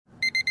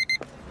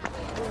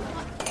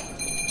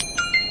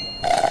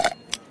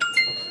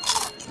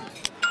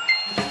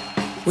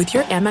With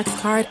your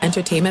Amex card,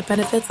 entertainment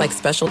benefits like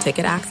special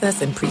ticket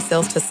access and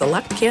pre-sales to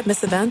select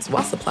can't-miss events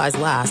while supplies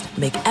last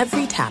make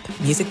every tap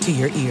music to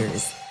your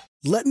ears.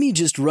 "Let me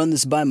just run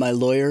this by my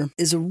lawyer"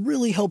 is a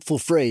really helpful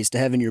phrase to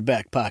have in your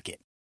back pocket.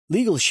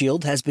 Legal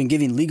Shield has been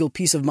giving legal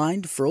peace of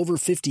mind for over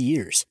 50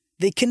 years.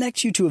 They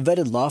connect you to a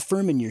vetted law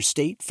firm in your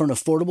state for an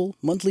affordable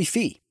monthly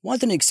fee.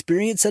 Want an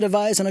experienced set of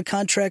eyes on a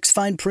contract's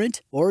fine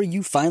print? Or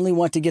you finally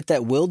want to get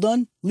that will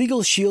done?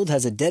 Legal Shield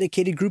has a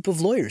dedicated group of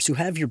lawyers who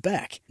have your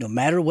back, no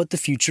matter what the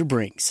future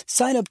brings.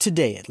 Sign up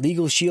today at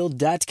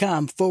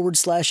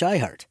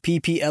LegalShield.com/iHeart.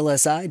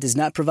 PPLSI does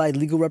not provide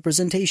legal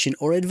representation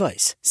or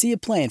advice. See a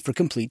plan for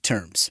complete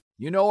terms.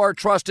 You know our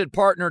trusted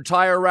partner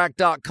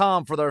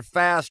TireRack.com for their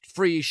fast,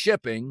 free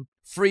shipping,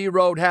 free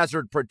road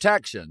hazard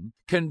protection,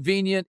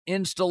 convenient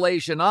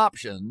installation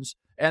options,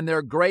 and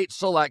their great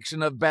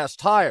selection of best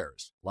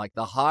tires, like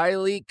the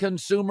highly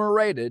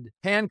consumer-rated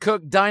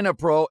Hankook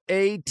Dynapro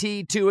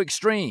AT2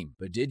 Extreme.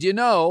 But did you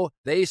know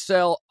they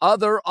sell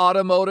other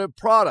automotive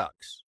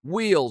products?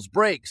 Wheels,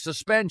 brakes,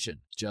 suspension,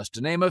 just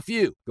to name a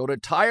few. Go to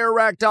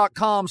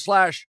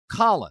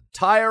TireRack.com/Colin.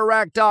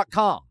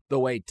 TireRack.com, the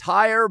way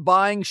tire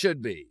buying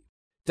should be.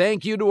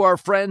 Thank you to our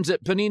friends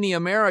at Panini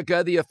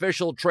America, the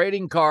official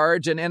trading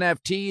cards and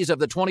NFTs of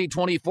the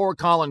 2024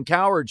 Colin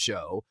Cowherd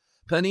Show.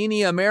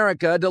 Panini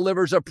America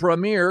delivers a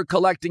premier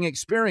collecting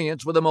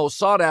experience with the most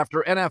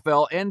sought-after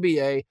NFL,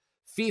 NBA,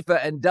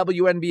 FIFA, and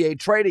WNBA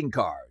trading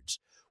cards.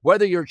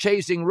 Whether you're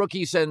chasing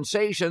rookie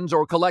sensations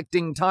or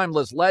collecting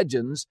timeless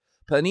legends,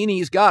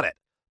 Panini's got it.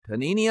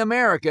 Panini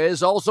America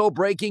is also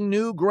breaking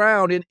new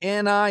ground in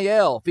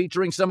NIL,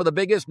 featuring some of the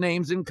biggest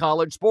names in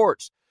college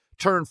sports.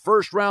 Turn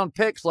first-round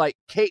picks like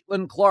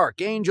Caitlin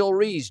Clark, Angel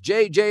Reese,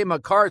 J.J.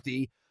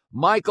 McCarthy,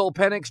 Michael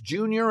Penix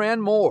Jr.,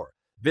 and more.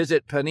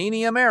 Visit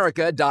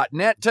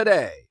PaniniAmerica.net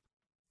today.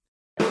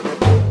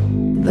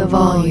 The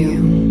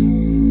Volume.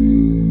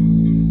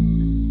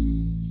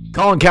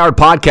 Colin Cowherd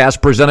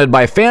Podcast presented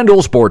by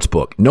FanDuel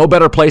Sportsbook. No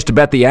better place to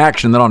bet the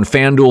action than on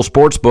FanDuel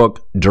Sportsbook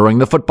during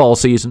the football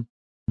season.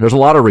 There's a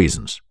lot of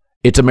reasons.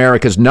 It's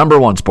America's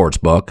 #1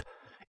 sportsbook,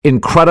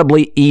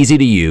 incredibly easy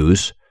to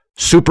use,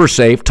 super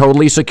safe,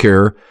 totally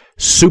secure,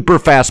 super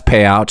fast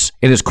payouts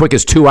in as quick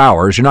as 2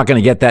 hours. You're not going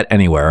to get that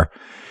anywhere.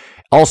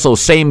 Also,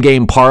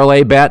 same-game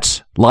parlay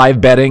bets,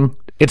 live betting.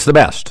 It's the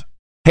best.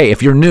 Hey,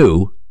 if you're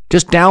new,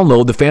 just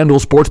download the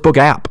FanDuel Sportsbook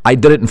app. I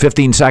did it in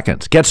 15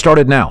 seconds. Get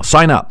started now.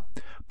 Sign up.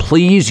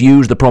 Please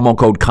use the promo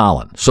code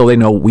Colin so they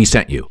know we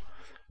sent you.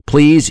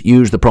 Please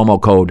use the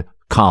promo code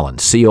Colin,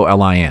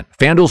 C-O-L-I-N.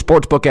 FanDuel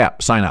Sportsbook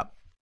app. Sign up.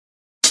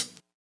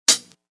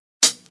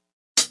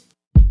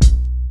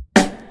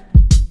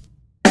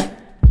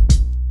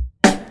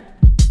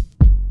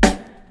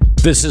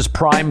 This is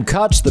Prime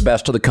Cuts, the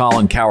best of the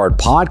Colin Cowherd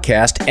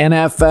Podcast.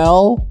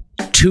 NFL,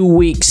 2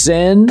 weeks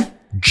in,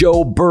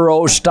 Joe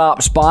Burrow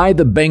stops by,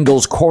 the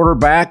Bengals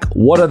quarterback.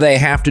 What do they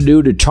have to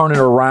do to turn it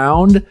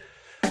around?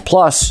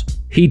 Plus,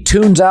 he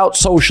tunes out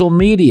social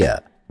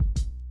media.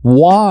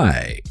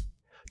 Why?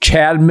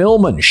 Chad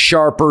Millman,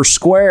 sharper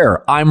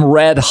square. I'm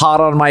red hot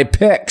on my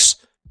picks.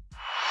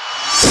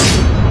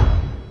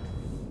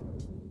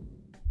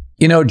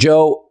 You know,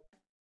 Joe,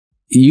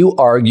 you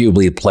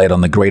arguably played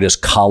on the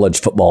greatest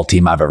college football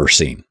team I've ever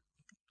seen.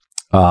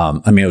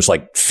 It was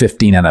like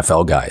 15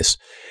 NFL guys.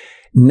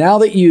 Now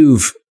that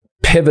you've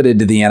pivoted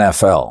to the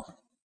NFL,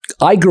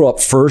 I grew up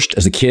first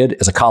as a kid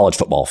as a college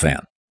football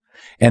fan.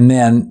 And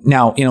then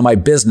now, my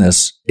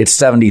business, it's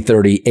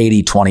 70-30,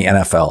 80-20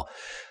 NFL.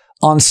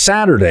 On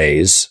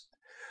Saturdays,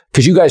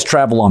 because you guys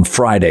travel on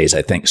Fridays,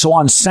 I think. So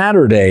on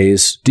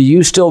Saturdays, do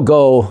you still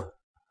go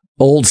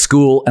old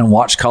school and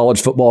watch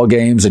college football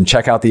games and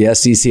check out the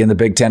SEC and the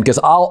Big Ten? Because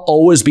I'll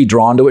always be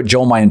drawn to it,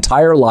 Joe, my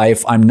entire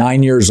life. I'm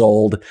 9 years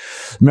old.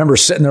 Remember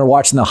sitting there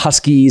watching the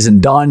Huskies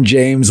and Don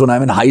James when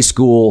I'm in high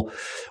school.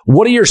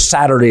 What are your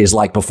Saturdays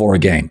like before a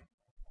game?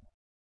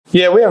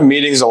 Yeah, we have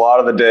meetings a lot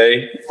of the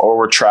day, or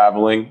we're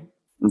traveling.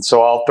 And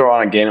so I'll throw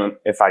on a game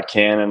if I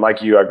can. And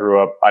like you, I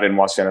grew up, I didn't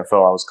watch the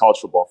NFL. I was a college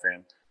football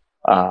fan.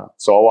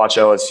 So I'll watch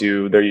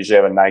LSU. They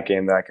usually have a night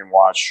game that I can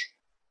watch.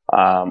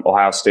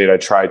 Ohio State, I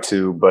try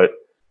to, but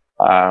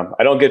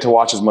I don't get to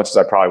watch as much as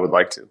I probably would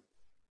like to.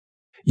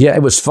 Yeah,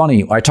 it was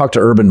funny. I talked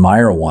to Urban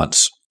Meyer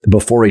once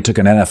before he took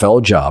an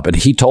NFL job, and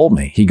he told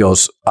me, he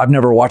goes, I've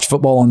never watched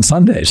football on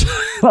Sundays.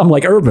 I'm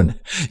like, Urban,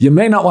 you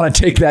may not want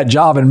to take that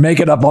job and make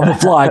it up on the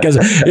fly because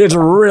it's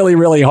really,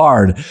 really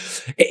hard.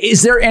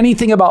 Is there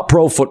anything about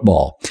pro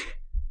football?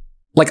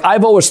 Like,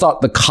 I've always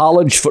thought the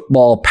college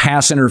football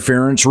pass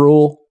interference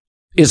rule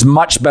is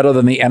much better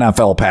than the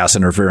NFL pass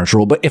interference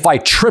rule. But if I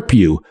trip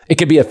you, it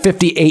could be a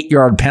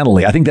 58-yard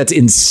penalty. I think that's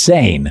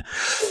insane.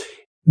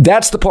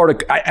 That's the part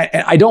of,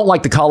 I don't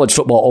like the college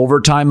football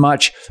overtime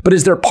much, but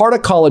is there part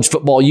of college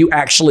football you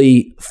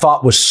actually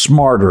thought was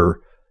smarter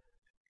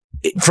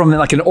from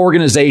like an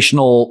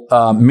organizational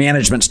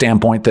management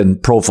standpoint than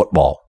pro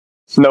football?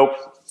 Nope,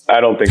 I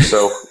don't think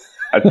so.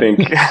 I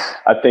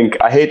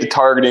hate the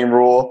targeting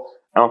rule.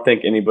 I don't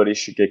think anybody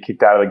should get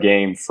kicked out of the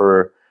game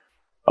for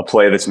a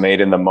play that's made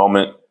in the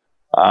moment.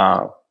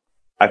 I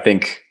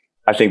think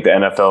I think the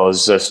NFL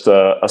is just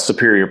a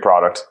superior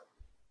product.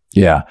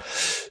 Yeah.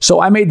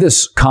 So I made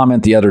this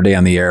comment the other day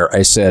on the air.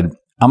 I said,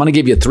 I'm going to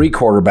give you 3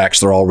 quarterbacks.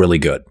 They're all really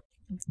good.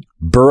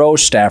 Burrow,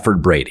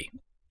 Stafford, Brady.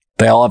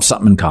 They all have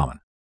something in common.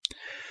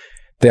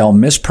 They all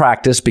miss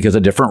practice because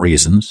of different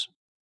reasons.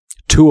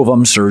 2 of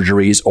them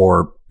surgeries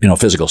or,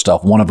 physical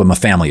stuff. 1 of them a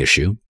family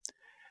issue.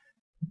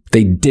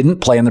 They didn't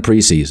play in the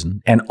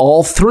preseason. And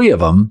all 3 of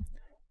them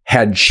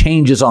had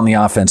changes on the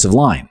offensive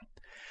line.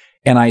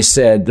 And I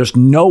said, there's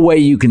no way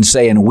you can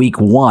say in week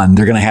 1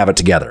 they're going to have it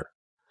together.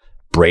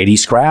 Brady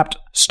scrapped,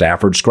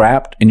 Stafford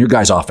scrapped, and your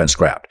guys' offense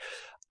scrapped.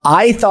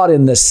 I thought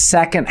in the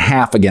second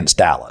half against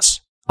Dallas,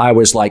 I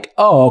was like,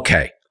 oh,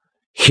 okay,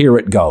 here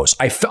it goes.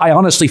 I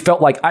honestly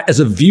felt like, as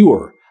a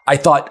viewer, I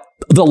thought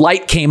the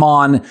light came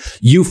on.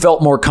 You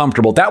felt more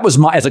comfortable. That was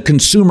as a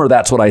consumer,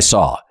 that's what I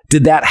saw.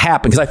 Did that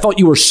happen? Because I felt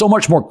you were so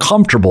much more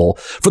comfortable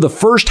for the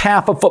first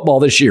half of football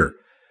this year.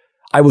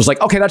 I was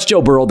like, okay, that's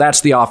Joe Burrow.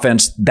 That's the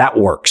offense. That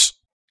works.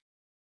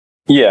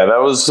 Yeah,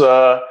 that was,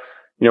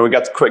 we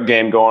got the quick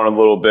game going a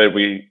little bit.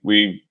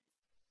 We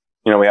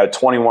had a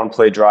 21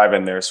 play drive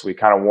in there. So we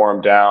kind of wore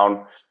them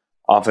down.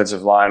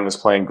 Offensive line was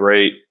playing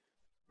great.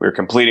 We were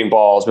completing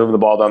balls, moving the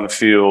ball down the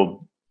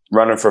field,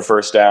 running for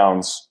first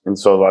downs. And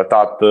so I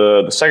thought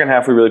the second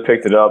half, we really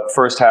picked it up.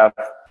 First half,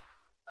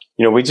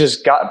 we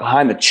just got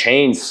behind the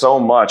chains so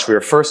much. We were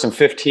 1st and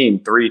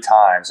 15 3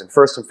 times, and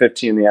 1st and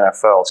 15 in the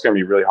NFL, it's going to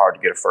be really hard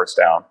to get a first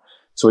down.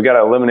 So we got to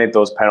eliminate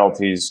those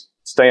penalties,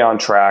 stay on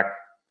track,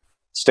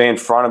 stay in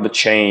front of the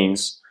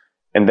chains,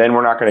 and then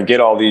we're not going to get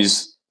all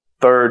these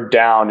third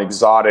down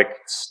exotic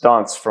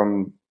stunts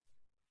from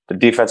the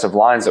defensive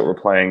lines that we're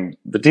playing.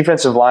 The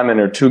defensive linemen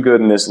are too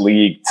good in this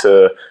league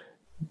to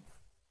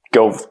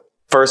go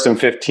 1st and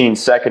 15,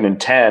 2nd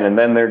and 10, and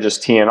then they're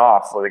just teeing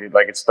off like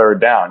it's third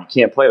down. You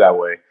can't play that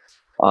way.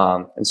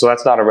 And so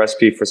that's not a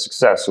recipe for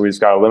success. So we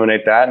just got to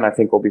eliminate that, and I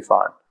think we'll be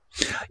fine.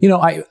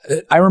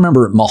 I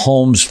remember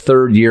Mahomes'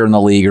 3rd year in the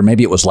league, or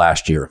maybe it was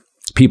last year.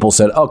 People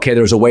said, okay,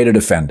 there's a way to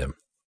defend him.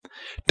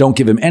 Don't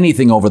give him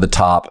anything over the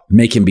top.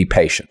 Make him be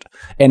patient.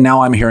 And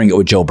now I'm hearing it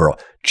with Joe Burrow.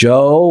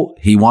 Joe,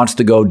 he wants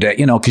to go,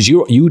 because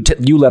you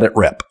let it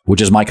rip,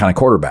 which is my kind of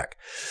quarterback.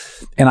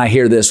 And I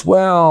hear this, he's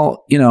going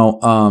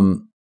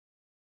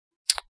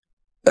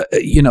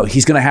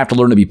to have to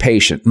learn to be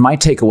patient. My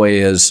takeaway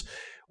is,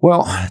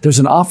 there's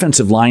an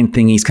offensive line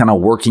thing he's kind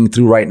of working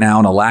through right now,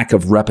 and a lack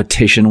of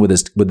repetition with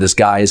this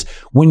guys.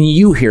 When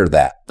you hear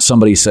that,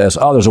 somebody says,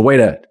 oh, there's a way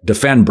to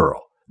defend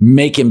Burrow.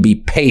 Make him be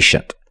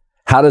patient.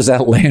 How does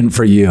that land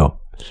for you?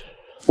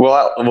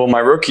 Well, my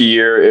rookie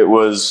year, it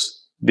was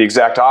the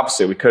exact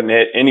opposite. We couldn't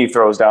hit any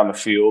throws down the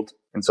field.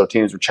 And so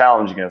teams were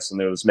challenging us, and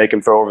it was make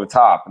him throw over the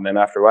top. And then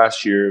after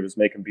last year, it was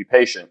make him be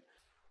patient.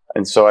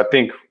 And so I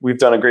think we've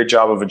done a great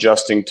job of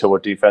adjusting to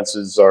what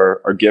defenses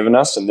are giving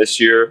us. And this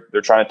year,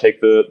 they're trying to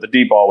take the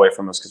deep ball away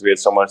from us because we had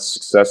so much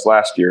success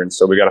last year. And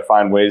so we got to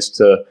find ways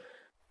to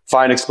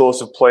find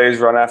explosive plays,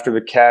 run after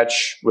the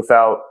catch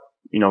without,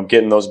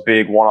 getting those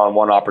big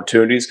one-on-one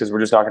opportunities, because we're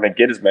just not going to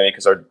get as many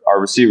because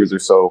our receivers are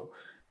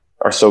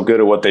so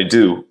good at what they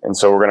do. And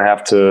so we're going to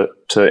have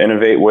to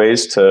innovate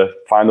ways to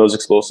find those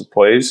explosive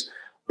plays.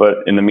 But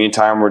in the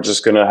meantime, we're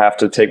just going to have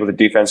to take what the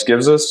defense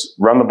gives us,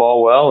 run the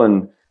ball well,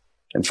 and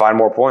find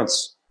more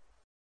points.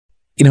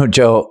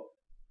 Joe,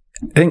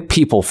 I think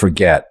people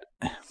forget,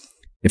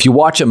 if you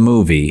watch a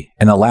movie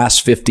and the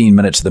last 15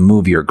 minutes of the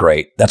movie are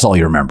great, that's all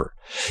you remember.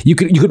 You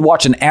could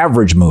watch an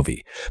average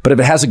movie, but if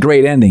it has a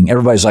great ending,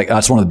 everybody's like, oh,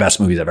 that's one of the best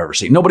movies I've ever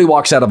seen. Nobody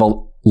walks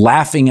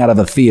laughing out of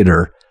a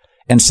theater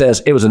and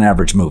says it was an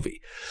average movie.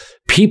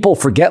 People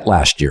forget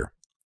last year.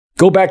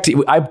 Go back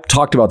to, I've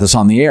talked about this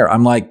on the air.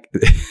 I'm like,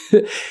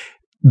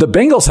 the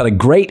Bengals had a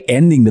great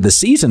ending to the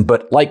season,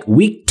 but like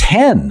week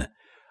 10,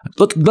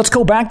 let's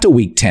go back to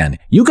week 10.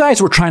 You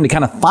guys were trying to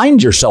kind of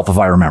find yourself, if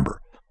I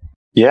remember.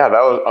 Yeah,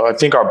 I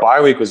think our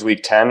bye week was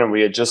week 10, and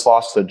we had just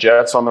lost the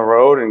Jets on the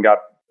road and got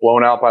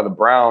blown out by the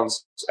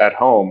Browns at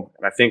home.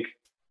 And I think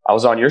I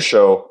was on your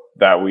show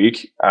that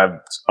week.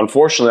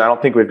 Unfortunately, I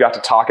don't think we've got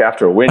to talk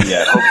after a win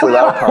yet. Hopefully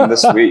that'll come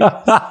this week.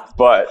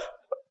 But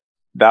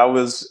that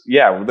was,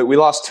 we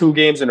lost 2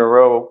 games in a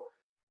row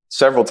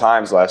several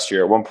times last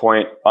year. At one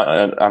point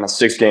on a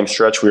 6-game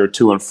stretch, we were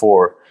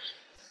 2-4.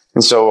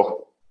 And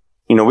so,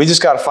 we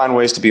just got to find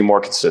ways to be more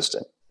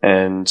consistent.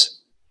 And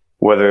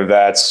whether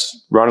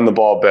that's running the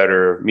ball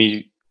better,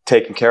 me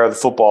taking care of the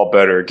football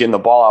better, getting the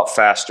ball out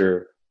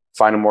faster,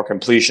 finding more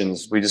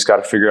completions, we just got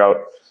to figure out,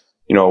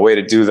 a way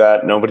to do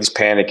that. Nobody's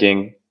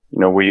panicking.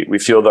 We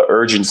feel the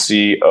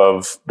urgency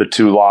of the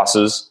 2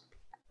 losses,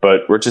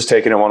 but we're just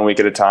taking it 1 week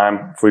at a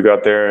time. If we go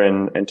out there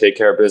and take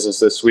care of business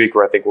this week,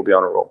 where I think we'll be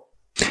on a roll.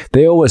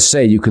 They always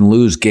say you can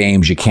lose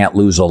games, you can't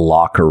lose a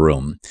locker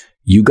room.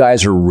 You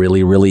guys are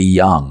really, really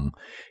young.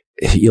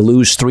 You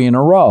lose 3 in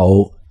a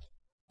row.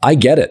 I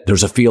get it.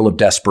 There's a feel of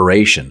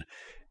desperation.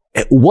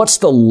 What's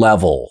the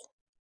level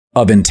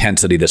of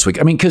intensity this week?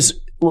 I mean, because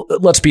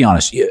let's be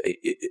honest.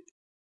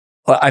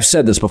 I've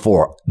said this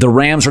before. The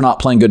Rams are not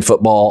playing good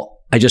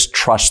football. I just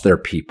trust their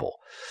people.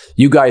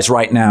 You guys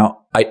right now,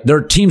 there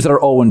are teams that are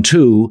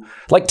 0-2,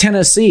 like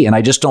Tennessee, and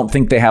I just don't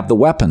think they have the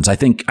weapons. I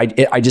think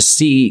I just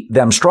see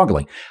them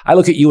struggling. I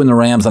look at you and the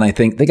Rams, and I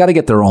think they got to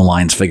get their own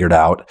lines figured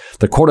out.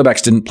 The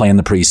quarterbacks didn't play in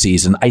the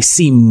preseason. I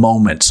see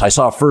moments. I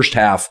saw a first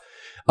half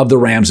of the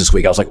Rams this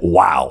week. I was like,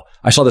 wow.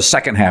 I saw the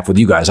second half with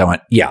you guys. I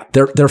went, yeah,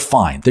 they're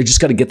fine. They just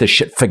got to get this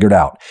shit figured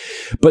out.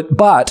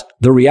 But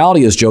the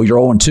reality is, Joe, you're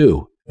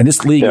 0-2. And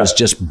this league is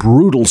just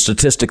brutal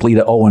statistically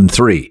to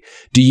 0-3.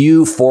 Do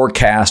you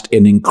forecast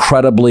an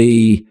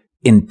incredibly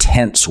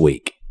intense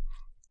week?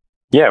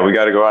 Yeah, we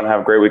got to go out and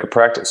have a great week of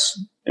practice.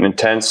 An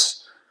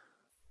intense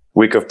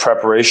week of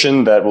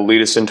preparation that will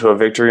lead us into a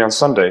victory on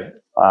Sunday.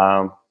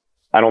 I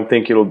don't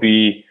think it'll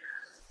be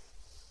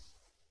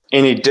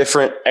any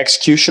different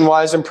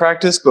execution-wise in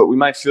practice, but we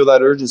might feel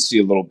that urgency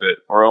a little bit.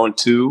 We're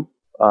 0-2,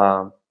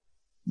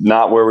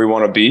 not where we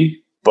want to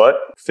be, but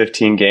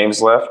 15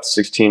 games left,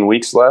 16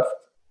 weeks left.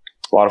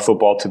 A lot of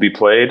football to be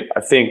played.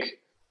 I think,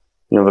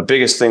 the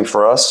biggest thing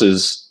for us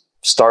is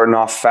starting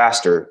off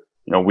faster.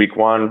 Week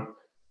 1,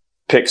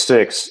 pick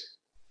 6,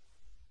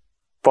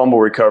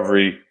 fumble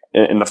recovery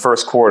in the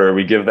first quarter.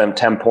 We give them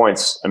 10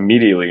 points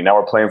immediately. Now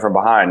we're playing from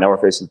behind. Now we're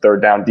facing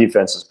third down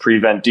defenses,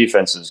 prevent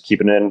defenses,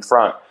 keeping it in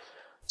front.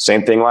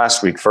 Same thing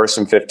last week, 1st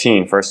and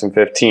 15, 1st and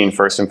 15,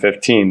 1st and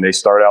 15. They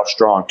start out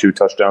strong, 2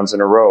 touchdowns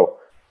in a row.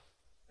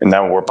 And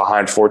then we're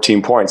behind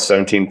 14 points,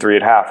 17-3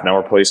 at half.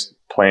 Now we're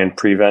playing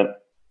prevent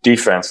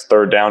defense,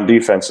 third down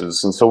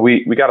defenses. And so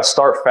we got to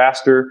start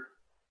faster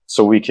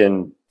so we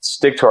can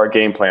stick to our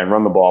game plan,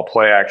 run the ball,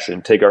 play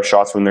action, take our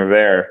shots when they're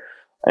there.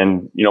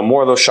 And,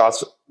 more of those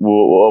shots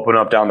will open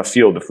up down the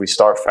field if we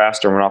start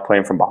faster and we're not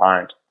playing from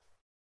behind.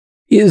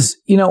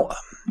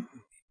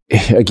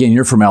 Again,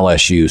 you're from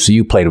LSU, so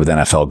you played with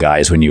NFL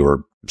guys when you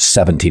were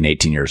 17,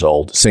 18 years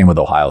old. Same with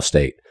Ohio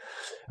State.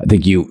 I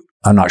think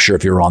I'm not sure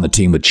if you were on the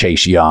team with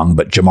Chase Young,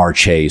 but Jamar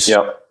Chase.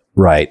 Yep.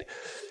 Right.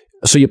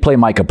 So you play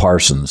Micah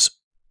Parsons.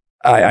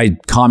 I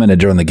commented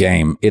during the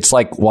game, it's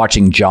like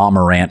watching Ja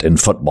Morant in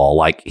football.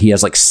 Like, he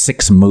has like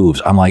 6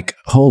 moves. I'm like,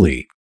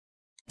 holy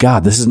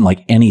God, this isn't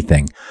like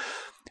anything.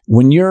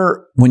 When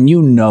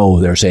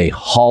there's a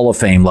Hall of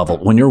Fame level,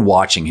 when you're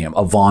watching him,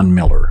 a Von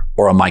Miller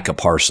or a Micah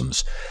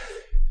Parsons,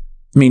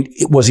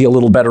 was he a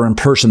little better in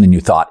person than you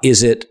thought?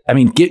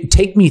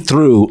 Take me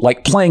through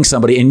like playing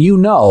somebody and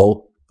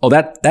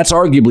that's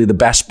arguably the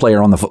best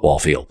player on the football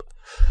field.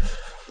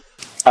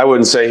 I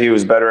wouldn't say he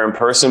was better in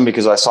person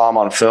because I saw him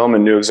on film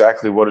and knew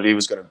exactly what he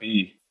was going to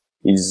be.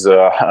 He's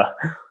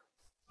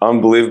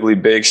unbelievably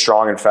big,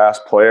 strong, and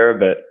fast player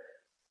that,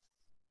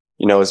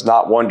 is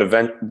not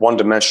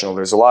one-dimensional.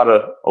 There's a lot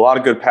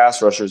of good pass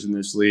rushers in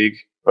this league,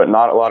 but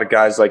not a lot of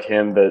guys like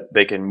him that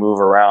they can move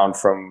around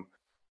from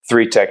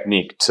 3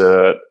 technique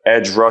to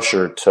edge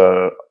rusher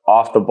to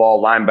off the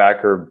ball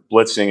linebacker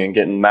blitzing and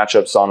getting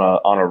matchups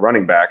on a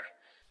running back.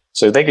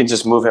 So they can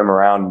just move him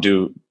around and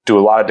do a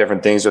lot of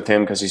different things with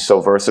him because he's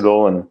so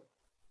versatile. And,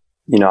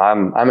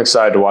 I'm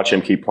excited to watch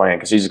him keep playing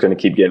because he's going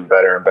to keep getting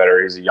better and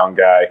better. He's a young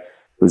guy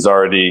who's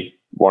already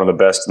one of the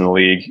best in the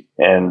league.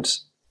 And,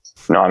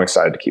 I'm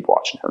excited to keep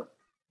watching him.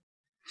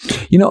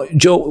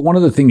 Joe, one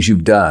of the things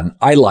you've done,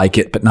 I like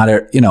it, but not,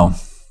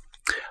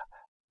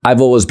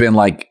 I've always been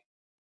like,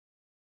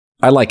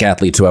 I like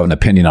athletes who have an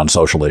opinion on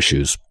social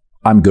issues.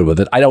 I'm good with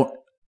it. I don't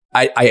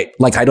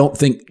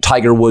think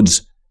Tiger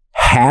Woods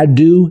had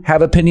to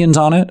have opinions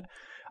on it.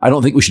 I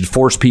don't think we should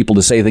force people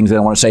to say things they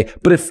don't want to say.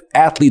 But if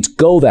athletes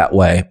go that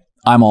way,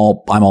 I'm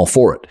all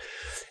for it.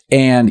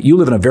 And you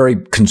live in a very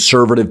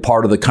conservative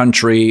part of the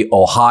country,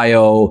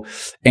 Ohio,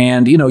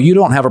 and you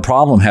don't have a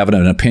problem having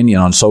an opinion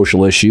on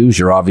social issues.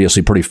 You're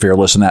obviously pretty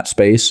fearless in that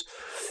space.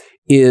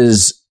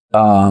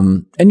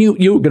 And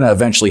you're going to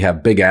eventually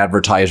have big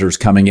advertisers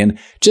coming in.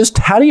 Just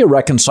how do you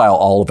reconcile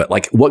all of it?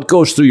 Like, what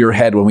goes through your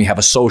head when we have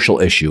a social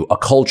issue, a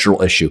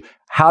cultural issue?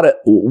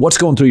 What's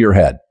going through your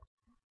head?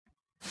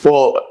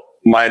 Well,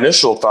 my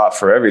initial thought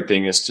for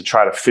everything is to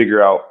try to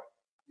figure out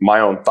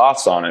my own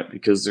thoughts on it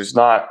because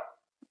I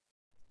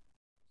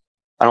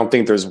don't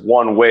think there's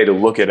one way to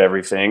look at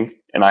everything,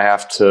 and I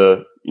have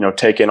to,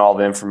 take in all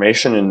the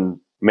information and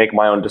make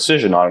my own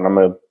decision on it. I'm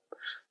a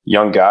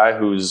young guy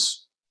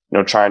who's,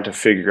 trying to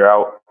figure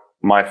out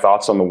my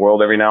thoughts on the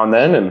world every now and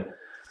then. And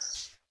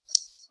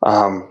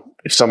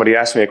if somebody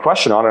asks me a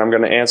question on it, I'm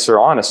going to answer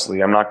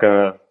honestly. I'm not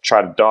going to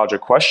try to dodge a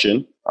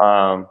question.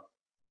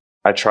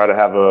 I try to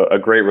have a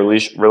great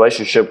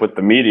relationship with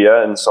the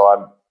media, and so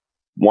I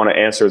want to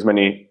answer as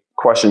many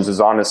questions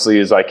as honestly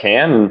as I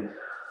can. And,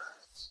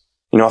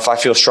 if I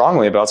feel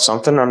strongly about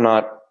something, I'm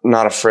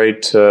not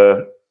afraid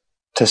to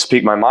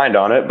speak my mind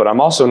on it, but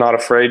I'm also not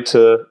afraid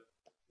to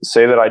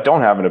say that I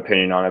don't have an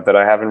opinion on it, that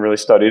I haven't really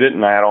studied it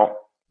and I don't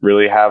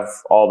really have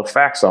all the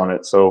facts on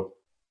it. So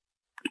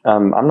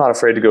I'm not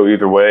afraid to go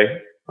either way,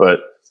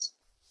 but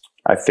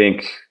I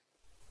think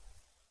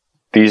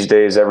these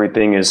days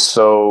everything is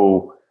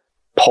so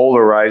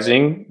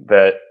polarizing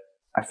that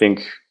I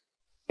think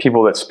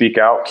people that speak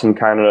out can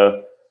kind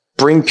of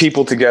bring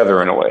people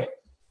together in a way.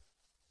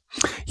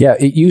 Yeah,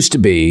 it used to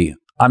be,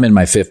 I'm in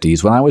my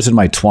 50s. When I was in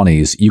my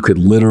 20s, you could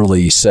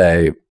literally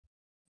say,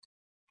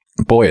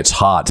 boy, it's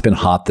hot. It's been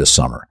hot this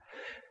summer.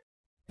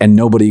 And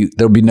there'll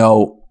be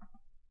no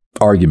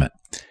argument.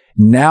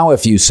 Now,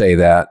 if you say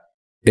that,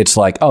 it's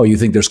like, oh, you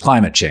think there's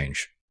climate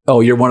change. Oh,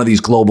 you're one of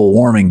these global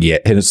warming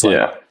yet. And it's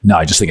like, no,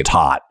 I just think it's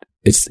hot.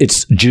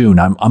 It's June.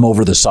 I'm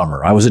over the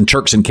summer. I was in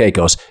Turks and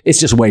Caicos. It's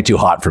just way too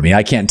hot for me.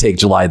 I can't take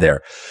July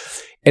there.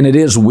 And it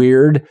is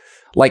weird.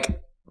 Like,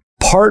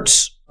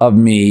 parts of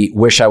me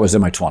wish I was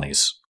in my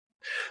 20s.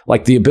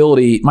 Like the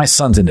ability, my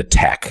son's into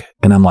tech.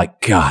 And I'm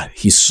like, God,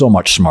 he's so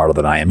much smarter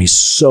than I am. He's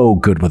so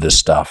good with this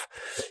stuff.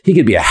 He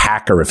could be a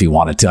hacker if he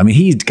wanted to. I mean,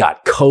 he's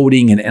got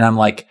coding. And I'm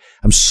like,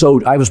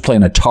 I was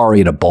playing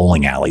Atari at a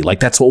bowling alley. Like,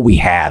 that's what we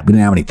had. We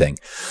didn't have anything.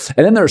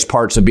 And then there's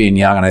parts of being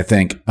young. And I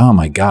think, oh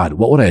my God,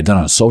 what would I have done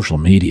on social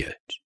media?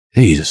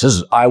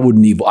 Jesus, I would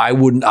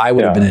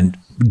have been in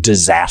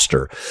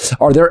disaster.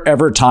 Are there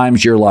ever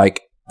times you're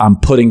like, I'm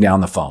putting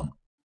down the phone?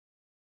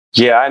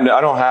 Yeah,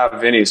 I don't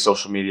have any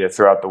social media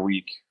throughout the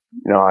week.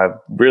 I've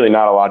really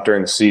not a lot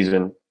during the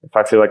season. If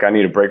I feel like I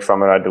need a break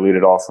from it, I delete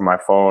it all from my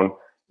phone.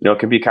 It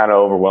can be kind of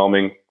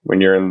overwhelming when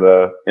you're in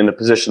the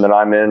position that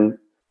I'm in.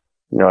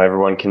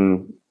 Everyone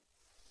can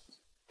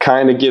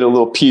kind of get a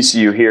little piece of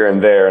you here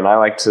and there. And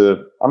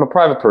I'm a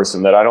private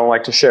person that I don't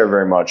like to share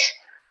very much.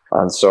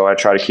 And so I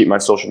try to keep my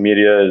social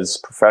media as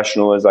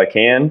professional as I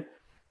can.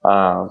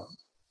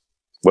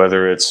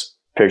 Whether it's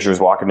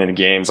pictures walking into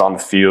games on the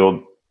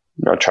field,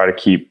 try to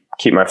keep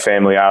my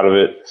family out of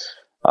it.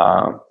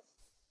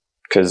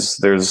 Because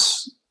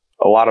there's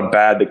a lot of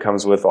bad that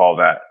comes with all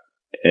that.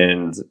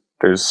 And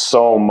there's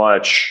so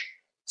much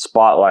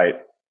spotlight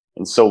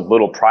and so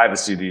little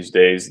privacy these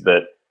days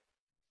that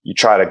you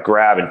try to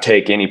grab and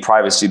take any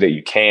privacy that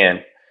you can.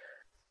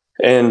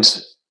 And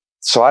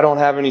so I don't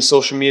have any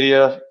social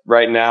media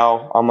right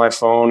now on my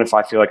phone. If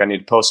I feel like I need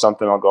to post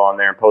something, I'll go on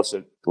there and post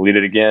it, delete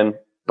it again.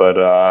 But,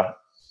 I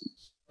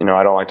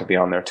don't like to be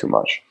on there too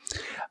much.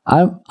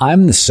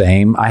 I'm the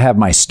same. I have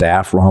my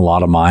staff run a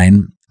lot of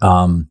mine.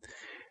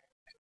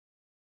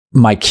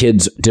 My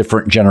kids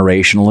different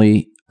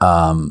generationally,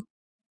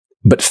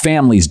 but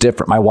family's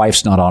different. My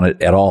wife's not on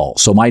it at all.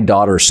 So my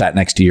daughter sat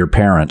next to your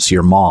parents.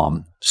 Your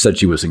mom said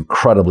she was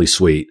incredibly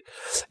sweet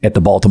at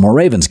the Baltimore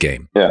Ravens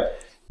game. Yeah.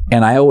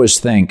 And I always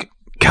think,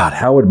 God,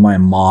 how would my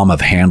mom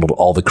have handled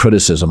all the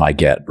criticism I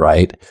get,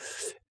 right?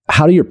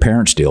 How do your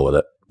parents deal with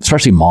it?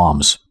 Especially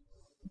moms.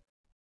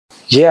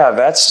 Yeah,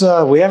 that's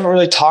we haven't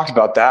really talked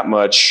about that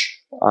much.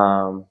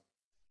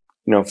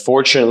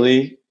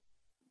 Fortunately,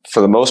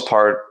 for the most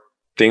part,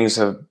 things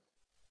that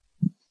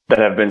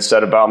have been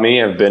said about me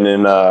have been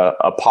in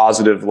a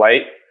positive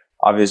light.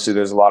 Obviously,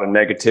 there's a lot of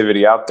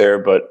negativity out there,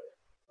 but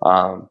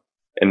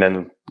and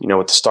then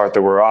with the start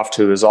that we're off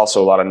to, there's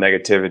also a lot of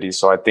negativity.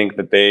 So I think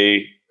that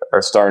they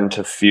are starting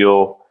to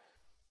feel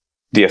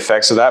the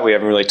effects of that. We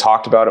haven't really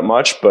talked about it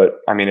much, but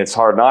I mean, it's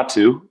hard not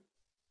to.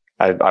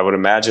 I would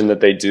imagine that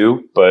they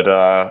do, but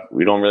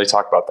we don't really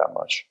talk about that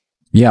much.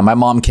 Yeah, my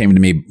mom came to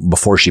me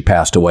before she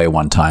passed away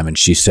one time, and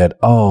she said,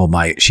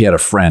 she had a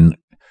friend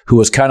who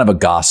was kind of a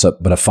gossip,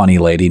 but a funny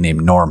lady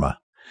named Norma.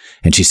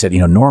 And she said,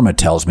 Norma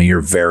tells me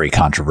you're very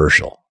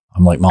controversial.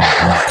 I'm like, Mom,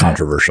 I'm not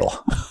controversial.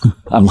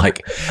 I'm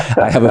like,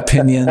 I have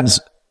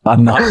opinions.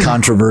 I'm not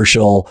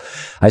controversial.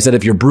 I said,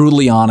 if you're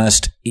brutally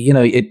honest,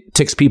 it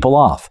ticks people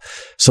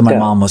off. So my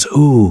mom was,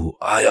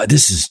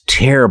 this is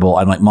terrible.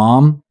 I'm like,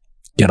 Mom,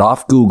 get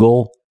off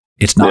Google.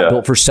 It's not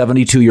built for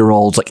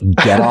 72-year-olds. Like,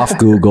 get off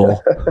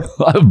Google.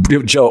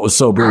 Joe, it was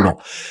so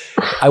brutal.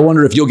 I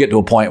wonder if you'll get to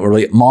a point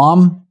where,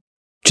 Mom,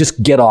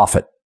 just get off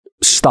it.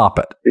 Stop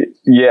it.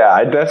 Yeah,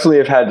 I definitely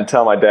have had to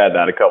tell my dad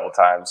that a couple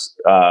times.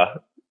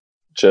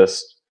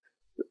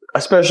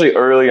 Especially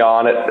early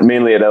on,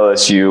 mainly at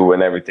LSU,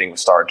 when everything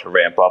was starting to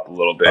ramp up a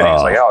little bit.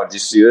 He's like, "Oh, did you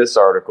see this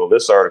article?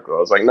 This article?" I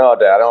was like, "No,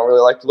 Dad, I don't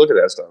really like to look at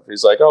that stuff."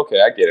 He's like,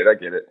 "Okay, I get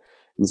it."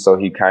 And so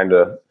he kind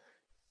of,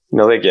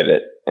 they get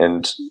it.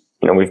 And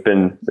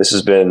this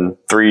has been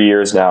 3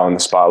 years now in the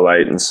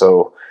spotlight, and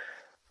so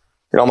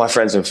my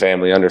friends and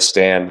family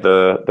understand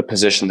the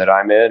position that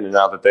I'm in, and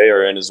now that they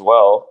are in as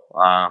well,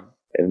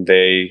 and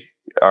they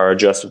are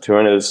adjusted to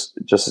it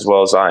just as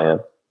well as I am.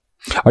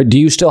 Do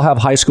you still have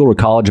high school or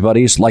college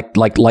buddies, like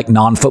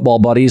non-football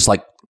buddies,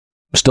 like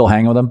still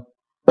hang with them?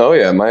 Oh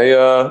yeah,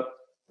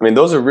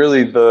 those are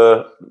really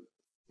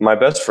my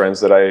best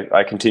friends that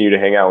I continue to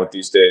hang out with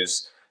these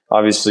days.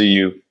 Obviously,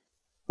 you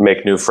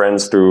make new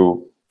friends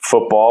through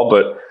football,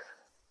 but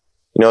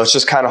it's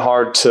just kind of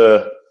hard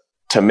to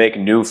make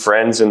new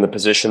friends in the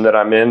position that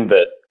I'm in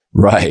that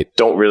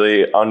don't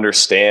really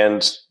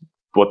understand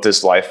what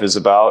this life is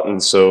about.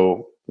 And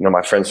so,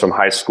 my friends from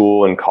high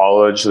school and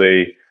college,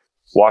 they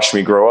watched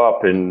me grow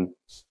up and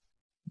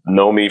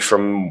know me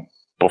from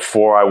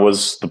before I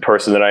was the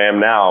person that I am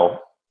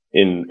now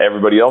in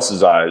everybody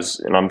else's eyes.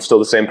 And I'm still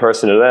the same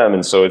person to them.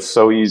 And so it's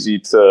so easy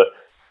to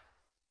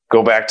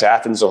go back to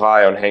Athens,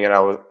 Ohio and hang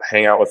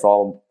out with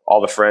all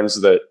the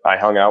friends that I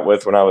hung out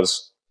with when I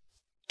was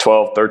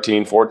 12,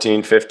 13,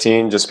 14,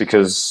 15, just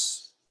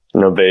because,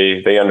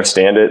 they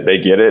understand it. They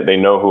get it. They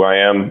know who I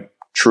am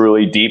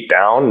truly deep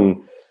down.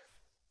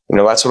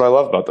 And, that's what I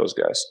love about those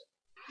guys.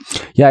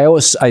 Yeah,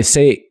 I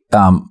say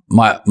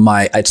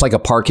my it's like a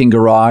parking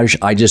garage.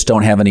 I just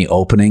don't have any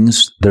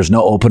openings. There's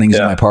no openings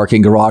in my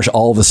parking garage.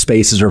 All the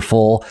spaces are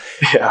full.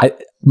 Yeah.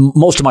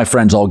 Most of my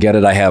friends all get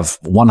it. I have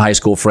one high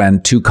school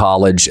friend, two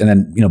college, and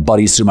then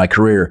buddies through my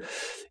career.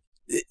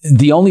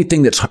 The only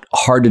thing that's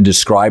hard to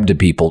describe to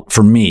people,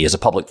 for me as a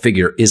public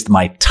figure, is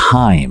my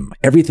time.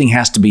 Everything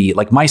has to be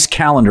like my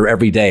calendar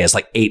every day is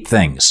like 8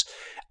 things.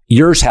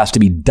 Yours has to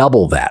be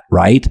double that,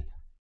 right?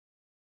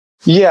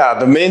 Yeah.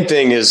 The main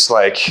thing is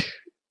like,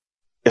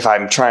 if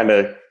I'm trying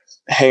to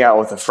hang out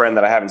with a friend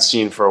that I haven't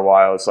seen for a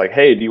while, it's like,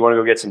 hey, do you want to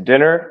go get some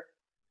dinner?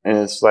 And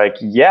it's like,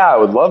 yeah, I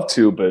would love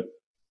to, but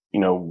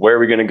where are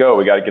we going to go?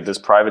 We got to get this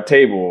private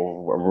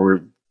table.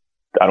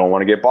 I don't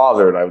want to get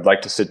bothered. I would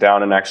like to sit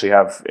down and actually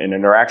have an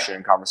interaction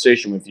and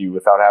conversation with you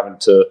without having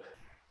to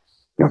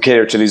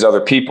cater to these other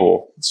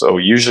people. So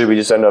usually we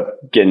just end up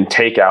getting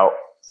takeout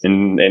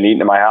and eating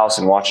at my house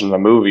and watching a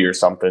movie or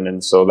something.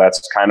 And so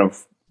that's kind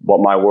of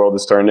what my world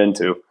has turned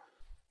into.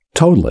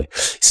 Totally.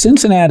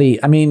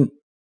 Cincinnati, I mean,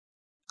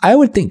 I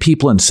would think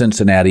people in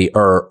Cincinnati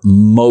are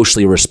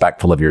mostly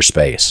respectful of your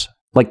space.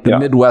 Like the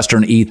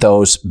Midwestern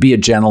ethos, be a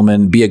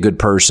gentleman, be a good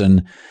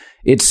person.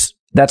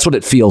 That's what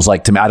it feels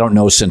like to me. I don't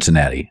know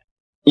Cincinnati.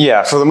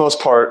 Yeah, for the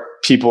most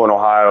part, people in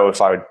Ohio,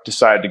 if I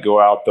decide to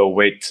go out, they'll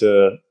wait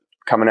to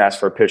come and ask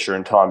for a picture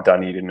until I'm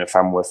done eating. If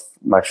I'm with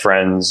my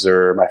friends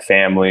or my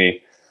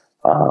family,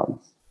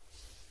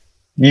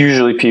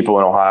 usually people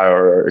in Ohio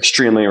are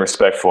extremely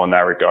respectful in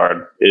that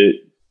regard.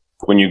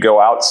 When you go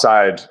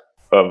outside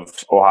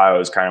of Ohio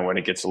is kind of when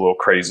it gets a little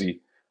crazy,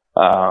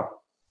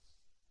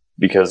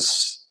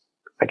 because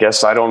I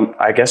guess I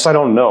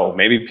don't know.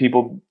 Maybe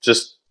people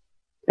just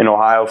in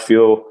Ohio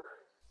feel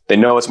they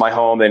know it's my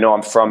home. They know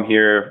I'm from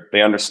here.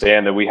 They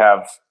understand that we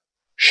have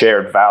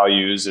shared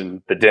values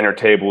and the dinner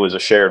table is a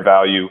shared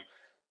value.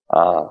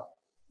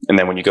 And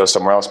then when you go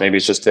somewhere else, maybe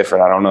it's just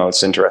different. I don't know.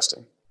 It's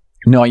interesting.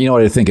 No, you know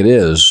what I think it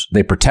is?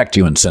 They protect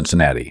you in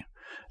Cincinnati.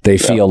 They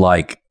feel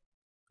like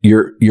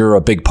you're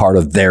a big part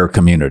of their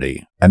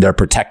community and they're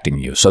protecting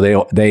you. So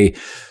the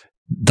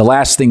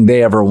last thing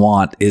they ever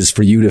want is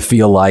for you to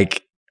feel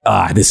like,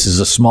 this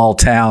is a small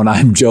town.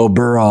 I'm Joe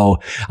Burrow.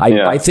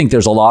 I think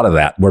there's a lot of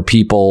that where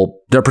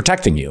they're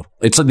protecting you.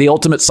 It's like the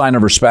ultimate sign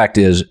of respect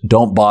is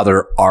don't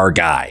bother our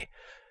guy.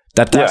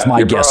 That's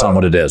my guess on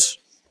what it is.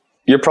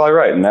 You're probably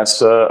right. And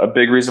that's a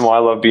big reason why I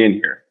love being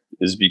here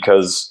is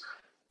because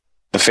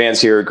the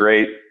fans here are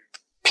great.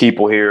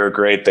 People here are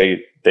great. They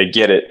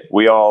get it.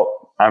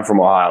 I'm from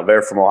Ohio.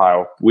 They're from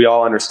Ohio. We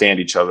all understand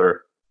each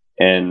other.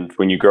 And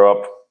when you grow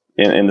up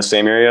in the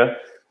same area,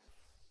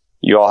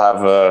 you all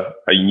have a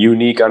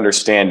unique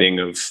understanding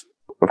of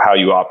how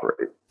you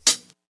operate.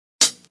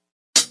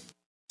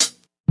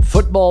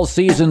 Football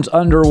season's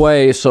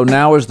underway, so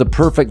now is the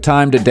perfect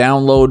time to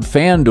download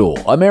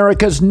FanDuel,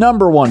 America's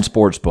 #1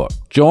 sportsbook.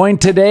 Join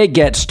today,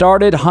 get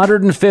started,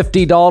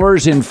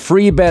 $150 in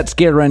free bets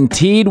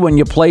guaranteed when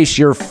you place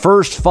your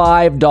first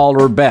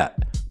 $5 bet.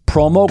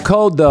 Promo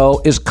code,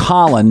 though, is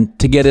Colin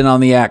to get in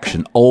on the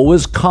action.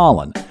 Always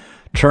Colin.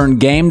 Turn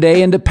game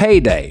day into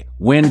payday.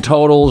 Win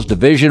totals,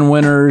 division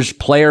winners,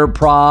 player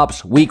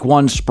props, week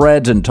 1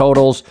 spreads and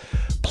totals.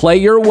 Play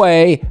your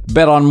way,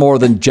 bet on more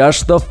than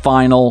just the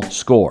final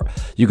score.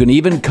 You can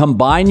even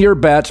combine your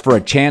bets for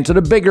a chance at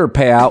a bigger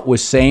payout with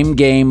same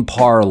game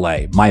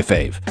parlay, my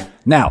fave.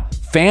 Now,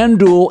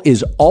 FanDuel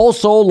is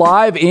also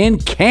live in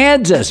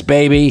Kansas,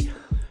 baby.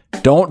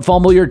 Don't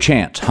fumble your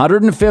chance.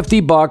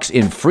 $150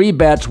 in free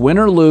bets, win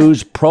or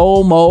lose,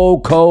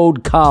 promo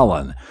code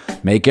Colin.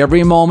 Make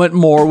every moment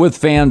more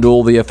with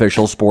FanDuel, the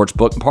official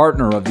sportsbook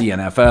partner of the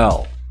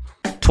NFL.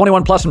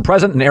 21 plus and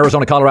present in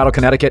Arizona, Colorado,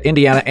 Connecticut,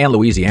 Indiana, and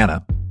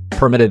Louisiana.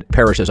 Permitted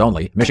parishes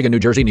only. Michigan, New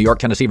Jersey, New York,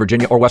 Tennessee,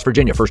 Virginia, or West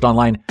Virginia. First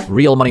online,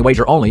 real money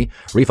wager only.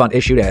 Refund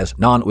issued as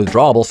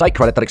non-withdrawable site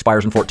credit that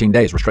expires in 14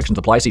 days. Restrictions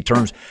apply. See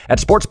terms at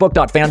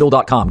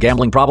sportsbook.fanduel.com.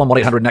 Gambling problem,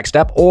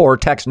 1-800-NEXT-STEP or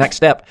text NEXT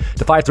STEP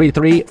to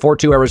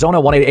 53342 Arizona,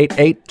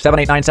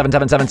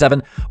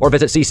 1-888-789-7777 or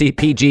visit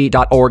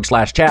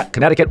ccpg.org/chat.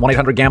 Connecticut,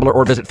 1-800-GAMBLER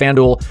or visit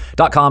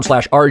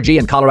fanduel.com/RG.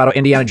 In Colorado,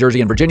 Indiana,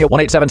 Jersey, and Virginia,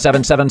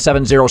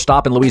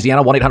 1-877-770-STOP. In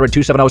Louisiana,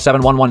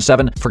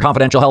 1-800-270-7117. For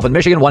confidential help in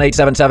Michigan,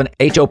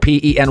 1-877-HOPENY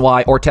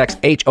or text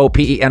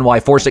HOPENY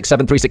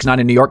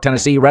 467-369 in New York,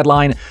 Tennessee. Red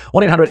line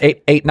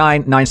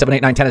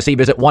 1-800-889-9789 Tennessee.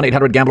 Visit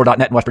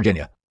 1-800-GAMBLER.net in West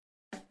Virginia.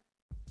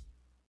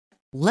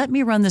 Let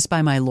me run this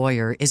by my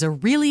lawyer is a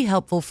really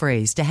helpful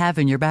phrase to have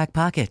in your back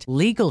pocket.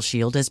 Legal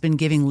Shield has been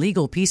giving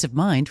legal peace of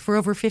mind for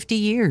over 50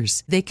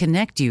 years. They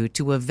connect you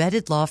to a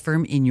vetted law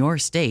firm in your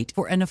state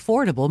for an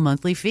affordable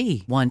monthly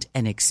fee. Want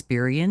an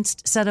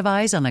experienced set of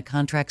eyes on a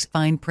contract's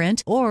fine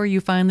print? Or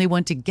you finally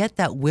want to get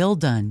that will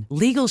done?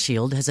 Legal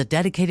Shield has a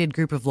dedicated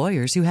group of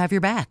lawyers who have your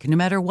back, no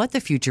matter what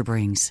the future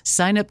brings.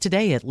 Sign up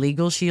today at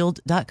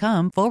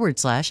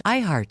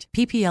LegalShield.com/iHeart.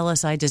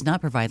 PPLSI does not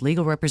provide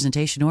legal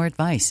representation or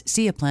advice.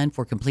 See a plan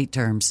for complete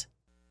terms.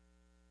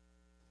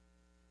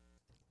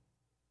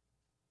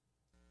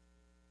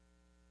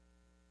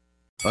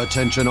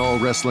 Attention all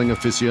wrestling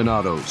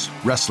aficionados.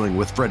 Wrestling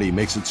with Freddie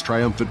makes its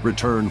triumphant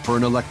return for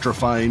an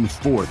electrifying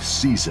 4th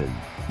season.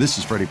 This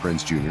is Freddie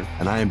Prinze Jr.,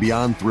 and I am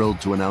beyond thrilled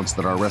to announce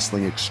that our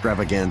wrestling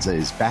extravaganza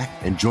is back,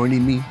 and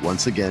joining me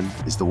once again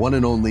is the one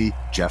and only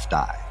Jeff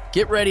Dye.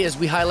 Get ready as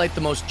we highlight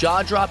the most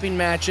jaw-dropping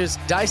matches,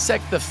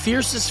 dissect the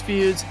fiercest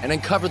feuds, and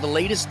uncover the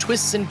latest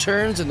twists and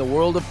turns in the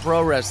world of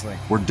pro wrestling.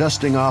 We're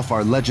dusting off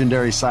our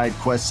legendary side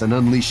quests and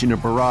unleashing a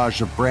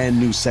barrage of brand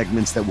new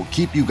segments that will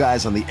keep you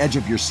guys on the edge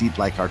of your seat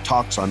like our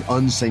talks on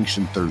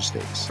Unsanctioned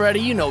Thursdays.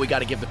 Freddie, you know we got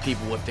to give the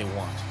people what they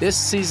want. This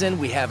season,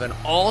 we have an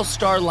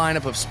all-star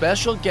lineup of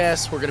special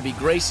guests who are going to be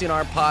gracing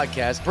our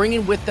podcast,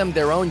 bringing with them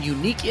their own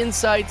unique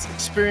insights,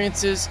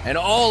 experiences, and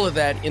all of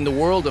that in the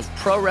world of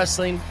pro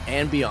wrestling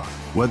and beyond.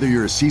 Whether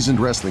you're a seasoned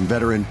wrestling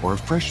veteran or a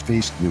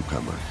fresh-faced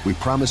newcomer, we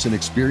promise an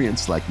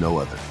experience like no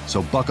other.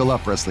 So buckle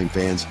up, wrestling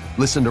fans.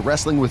 Listen to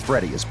Wrestling with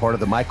Freddie as part of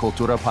the My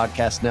Cultura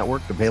Podcast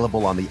Network,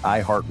 available on the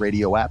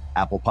iHeartRadio app,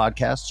 Apple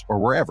Podcasts, or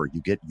wherever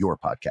you get your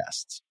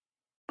podcasts.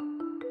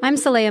 I'm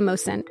Saleha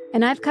Mohsen,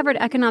 and I've covered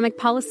economic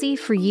policy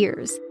for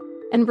years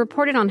and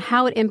reported on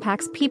how it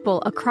impacts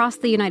people across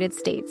the United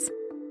States.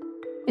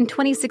 In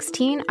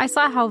 2016, I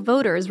saw how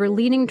voters were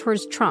leaning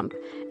towards Trump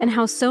and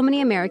how so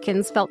many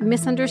Americans felt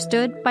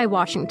misunderstood by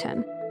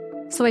Washington.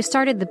 So I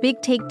started the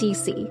Big Take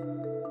DC.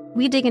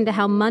 We dig into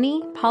how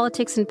money,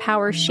 politics, and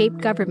power shape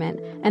government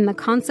and the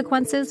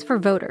consequences for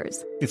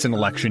voters. It's an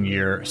election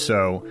year,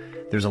 so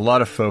there's a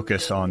lot of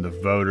focus on the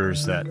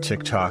voters that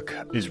TikTok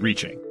is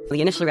reaching.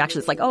 The initial reaction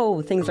is like,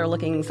 oh, things are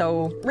looking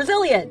so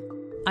resilient.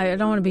 I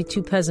don't want to be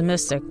too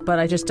pessimistic, but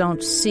I just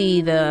don't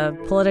see the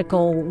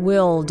political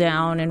will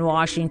down in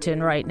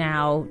Washington right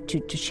now to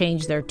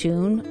change their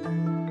tune.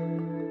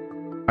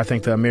 I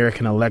think the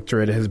American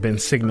electorate has been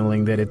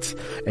signaling that it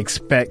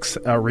expects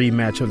a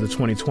rematch of the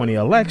 2020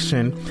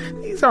 election.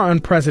 These are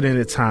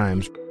unprecedented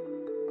times.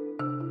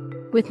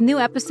 With new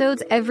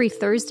episodes every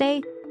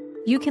Thursday,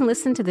 you can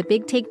listen to the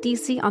Big Take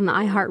DC on the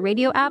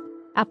iHeartRadio app,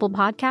 Apple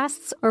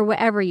Podcasts, or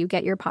wherever you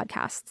get your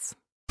podcasts.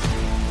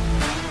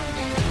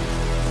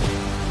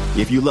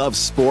 If you love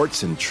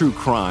sports and true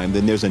crime,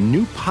 then there's a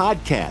new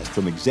podcast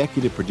from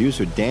executive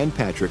producer Dan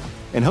Patrick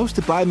and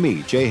hosted by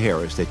me, Jay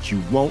Harris, that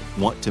you won't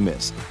want to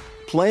miss.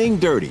 Playing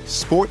Dirty: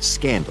 Sports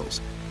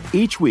Scandals.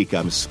 Each week,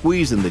 I'm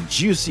squeezing the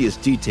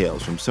juiciest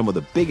details from some of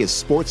the biggest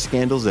sports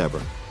scandals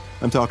ever.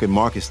 I'm talking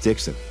Marcus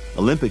Dixon,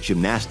 Olympic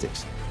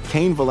gymnastics,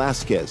 Cain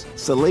Velasquez,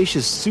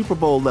 salacious Super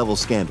Bowl-level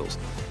scandals.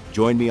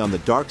 Join me on the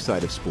dark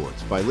side of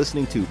sports by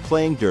listening to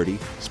Playing Dirty: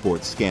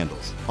 Sports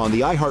Scandals on the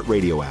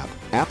iHeartRadio app,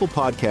 Apple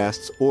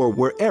Podcasts, or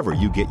wherever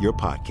you get your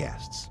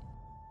podcasts.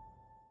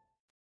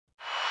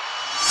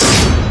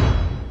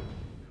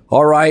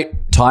 All right,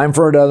 time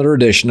for another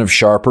edition of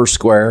Sharp or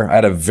Square. I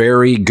had a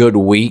very good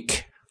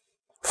week,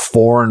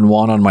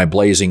 4-1 on my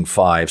Blazing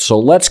 5. So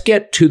let's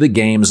get to the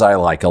games I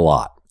like a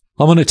lot.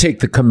 I'm going to take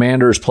the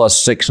Commanders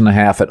plus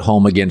 6.5 at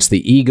home against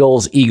the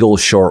Eagles.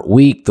 Eagles short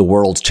week. The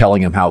world's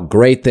telling them how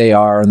great they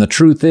are. And the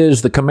truth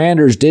is, the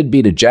Commanders did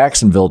beat a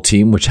Jacksonville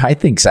team, which I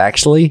think is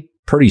actually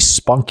pretty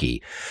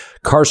spunky.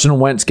 Carson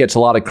Wentz gets a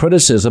lot of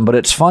criticism, but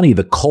it's funny.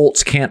 The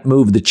Colts can't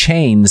move the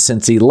chains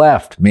since he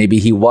left. Maybe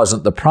he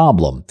wasn't the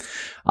problem.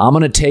 I'm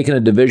going to take in a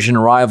division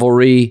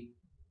rivalry,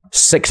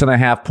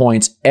 6.5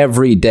 points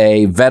every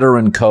day.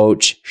 Veteran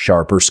coach,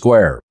 Sharp or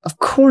Square. Of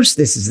course,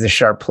 this is the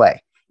sharp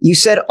play. You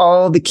said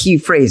all the key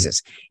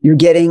phrases. You're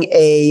getting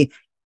a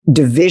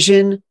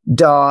division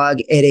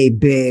dog at a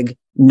big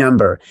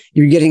number.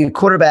 You're getting a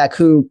quarterback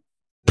who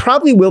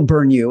probably will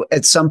burn you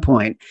at some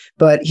point,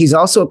 but he's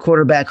also a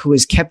quarterback who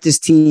has kept his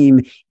team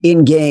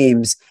in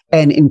games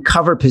and in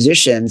cover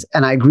positions.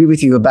 And I agree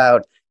with you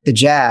about the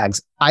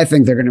Jags. I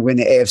think they're going to win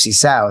the AFC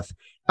South.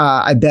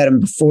 I bet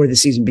them before the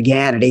season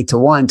began at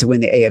 8-1 to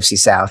win the AFC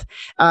South.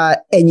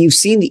 And you've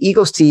seen the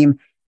Eagles team,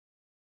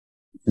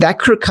 that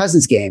Kirk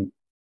Cousins game,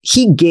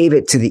 he gave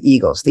it to the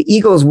Eagles. The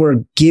Eagles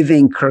were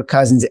giving Kirk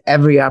Cousins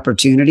every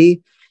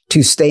opportunity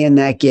to stay in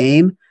that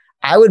game.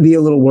 I would be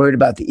a little worried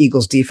about the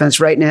Eagles defense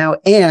right now.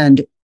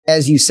 And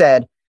as you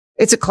said,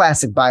 it's a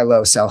classic buy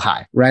low, sell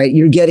high, right?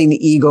 You're getting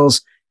the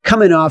Eagles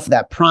coming off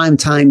that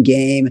primetime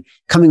game,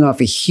 coming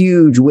off a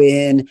huge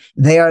win.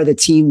 They are the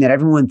team that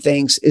everyone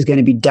thinks is going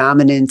to be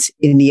dominant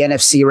in the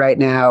NFC right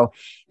now.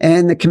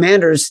 And the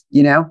Commanders,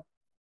 you know,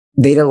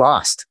 they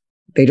lost.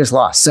 They just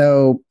lost.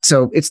 So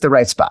it's the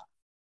right spot.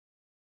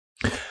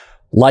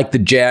 Like the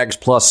Jags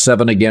plus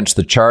 7 against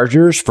the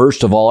Chargers.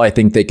 First of all, I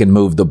think they can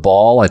move the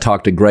ball. I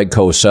talked to Greg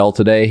Cosell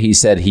today. He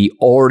said he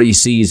already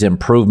sees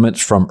improvements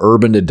from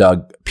Urban to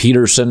Doug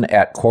Peterson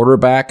at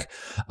quarterback.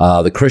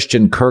 The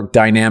Christian Kirk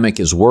dynamic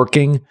is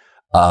working.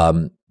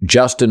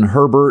 Justin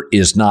Herbert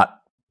is not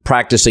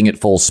practicing at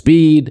full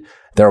speed.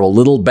 They're a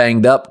little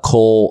banged up.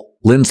 Cole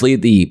Linsley,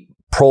 the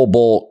Pro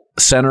Bowl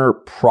center,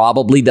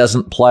 probably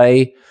doesn't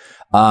play.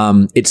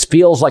 It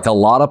feels like a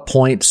lot of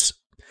points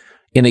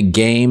in a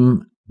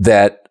game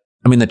that,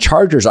 I mean, the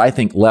Chargers, I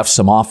think, left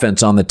some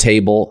offense on the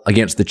table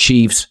against the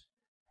Chiefs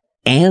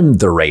and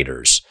the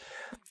Raiders.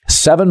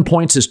 7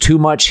 points is too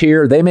much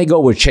here. They may go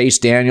with Chase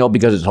Daniel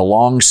because it's a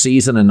long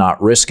season and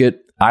not risk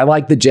it. I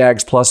like the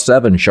Jags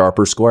 +7, sharp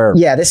or square.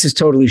 Yeah, this is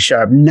totally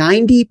sharp.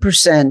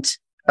 90%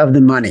 of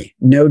the money,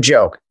 no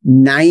joke,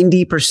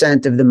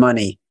 90% of the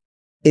money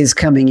is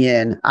coming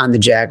in on the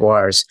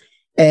Jaguars.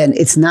 And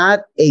it's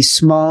not a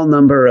small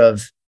number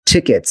of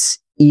tickets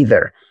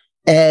either.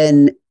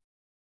 And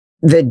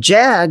the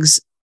Jags,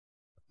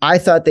 I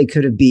thought they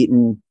could have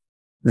beaten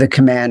the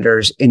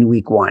Commanders in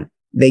week 1.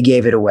 They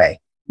gave it away.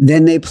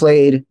 Then they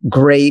played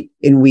great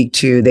in week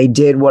 2. They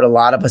did what a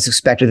lot of us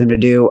expected them to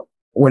do.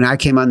 When I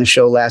came on the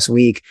show last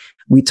week,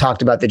 we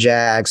talked about the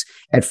Jags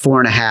at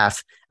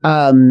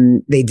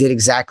 4.5. They did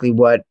exactly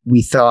what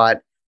we thought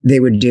they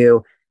would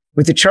do.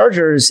 With the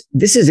Chargers,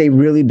 this is a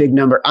really big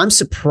number. I'm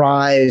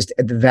surprised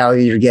at the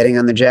value you're getting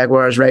on the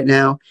Jaguars right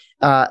now,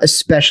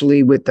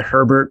 especially with the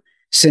Herbert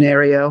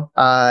scenario.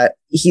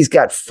 He's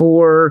got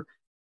 4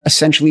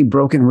 essentially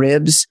broken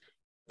ribs.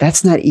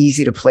 That's not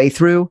easy to play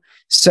through.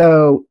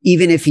 So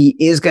even if he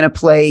is going to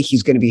play,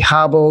 he's going to be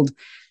hobbled.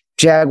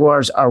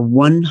 Jaguars are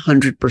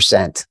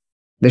 100%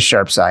 the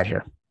sharp side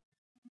here.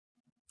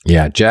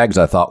 Yeah, Jags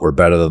I thought were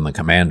better than the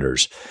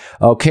Commanders.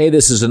 Okay,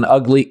 this is an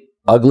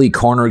ugly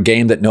corner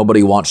game that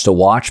nobody wants to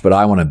watch, but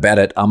I want to bet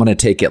it. I'm going to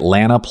take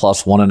Atlanta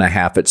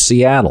 +1.5 at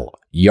Seattle.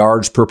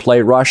 Yards per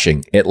play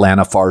rushing,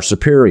 Atlanta far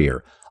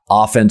superior.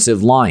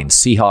 Offensive line,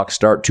 Seahawks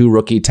start 2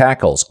 rookie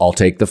tackles. I'll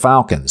take the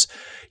Falcons.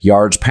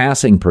 Yards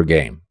passing per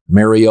game.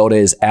 Mariota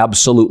is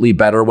absolutely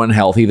better when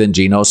healthy than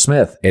Geno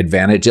Smith.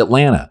 Advantage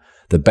Atlanta.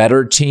 The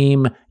better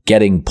team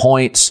getting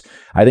points.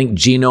 I think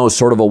Geno is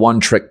sort of a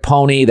one-trick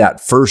pony. That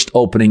first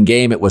opening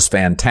game, it was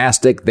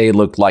fantastic. They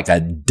looked like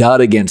a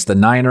dud against the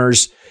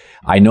Niners.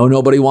 I know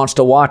nobody wants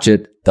to watch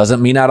it.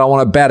 Doesn't mean I don't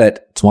want to bet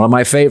it. It's one of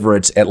my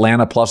favorites.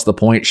 Atlanta plus the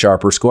point,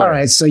 sharp or square. All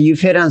right, so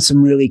you've hit on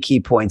some really key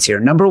points here.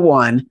 Number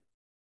one,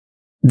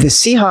 the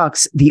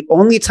Seahawks, the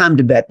only time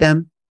to bet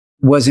them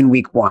was in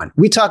week 1.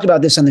 We talked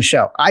about this on the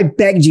show. I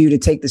begged you to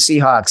take the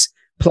Seahawks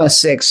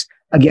 +6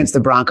 against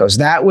the Broncos.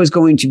 That was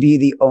going to be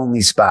the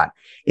only spot.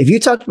 If you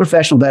talk to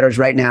professional bettors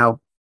right now,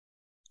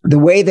 the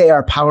way they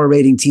are power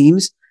rating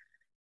teams,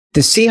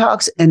 the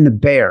Seahawks and the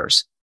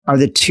Bears are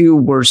the 2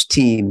 worst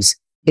teams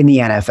in the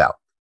NFL.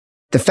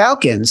 The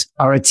Falcons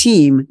are a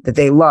team that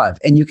they love,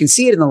 and you can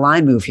see it in the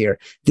line move here.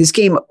 This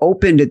game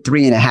opened at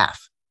 3.5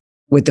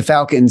 with the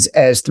Falcons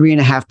as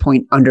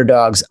 3.5-point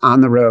underdogs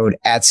on the road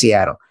at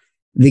Seattle.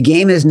 The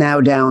game is now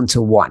down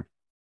to 1.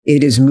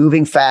 It is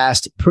moving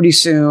fast. Pretty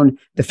soon,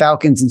 the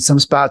Falcons in some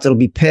spots, it'll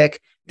be pick.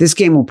 This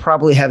game will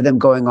probably have them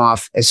going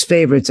off as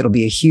favorites. It'll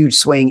be a huge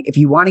swing. If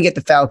you want to get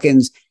the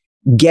Falcons,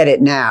 get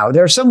it now.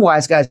 There are some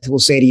wise guys who will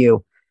say to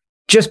you,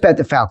 just bet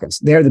the Falcons.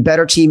 They're the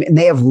better team, and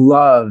they have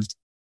loved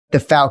the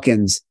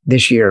Falcons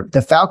this year.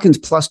 The Falcons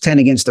 +10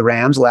 against the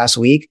Rams last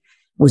week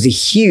was a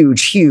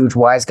huge, huge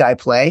wise guy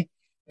play,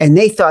 and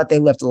they thought they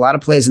left a lot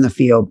of plays in the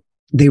field.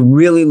 They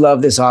really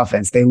love this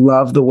offense. They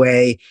love the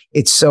way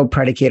it's so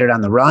predicated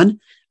on the run.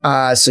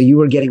 So you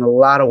were getting a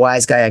lot of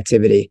wise guy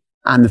activity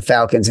on the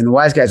Falcons, and the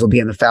wise guys will be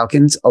on the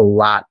Falcons a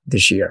lot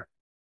this year.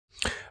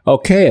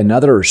 Okay,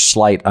 another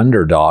slight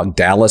underdog,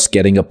 Dallas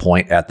getting a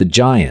point at the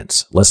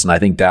Giants. Listen, I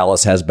think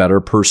Dallas has better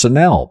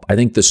personnel. I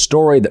think the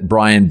story that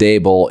Brian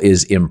Daboll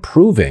is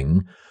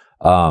improving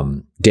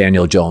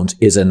Daniel Jones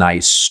is a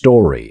nice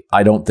story.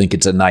 I don't think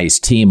it's a nice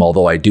team,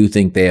 although I do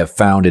think they have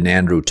found in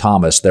Andrew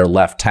Thomas their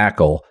left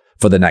tackle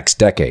for the next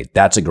decade.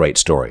 That's a great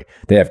story.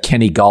 They have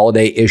Kenny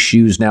Golladay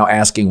issues now,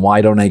 asking, why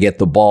don't I get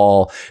the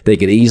ball? They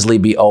could easily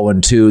be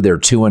 0-2. They're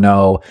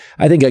 2-0.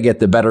 I think I get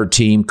the better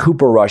team.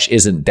 Cooper Rush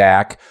isn't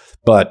Dak,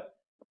 but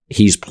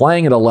he's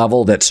playing at a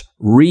level that's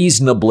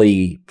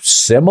reasonably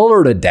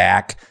similar to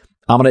Dak.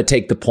 I'm going to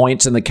take the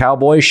points in the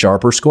Cowboys,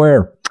 sharp or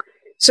square.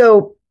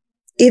 So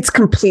it's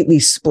completely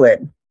split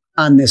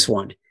on this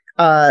one.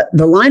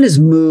 The line has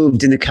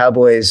moved in the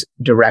Cowboys'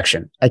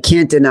 direction. I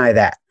can't deny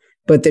that.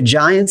 But the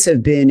Giants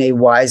have been a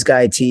wise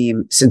guy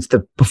team since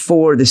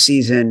before the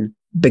season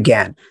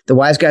began. The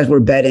wise guys were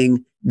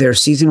betting their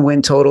season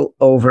win total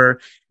over.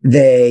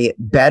 They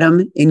bet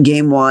them in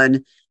game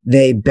 1.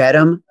 They bet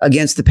them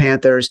against the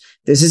Panthers.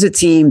 This is a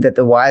team that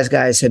the wise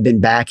guys have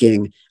been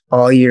backing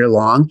all year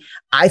long.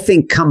 I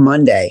think come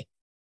Monday,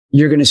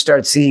 you're going to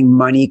start seeing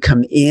money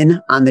come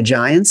in on the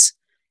Giants.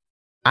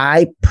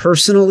 I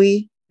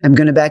personally am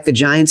going to back the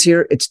Giants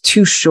here. It's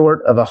too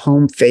short of a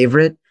home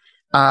favorite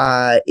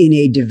in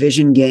a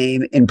division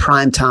game in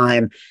prime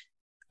time.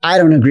 I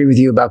don't agree with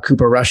you about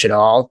Cooper Rush at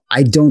all.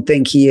 I don't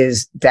think he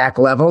is Dak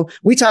level.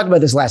 We talked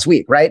about this last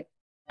week, right?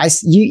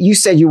 You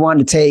said you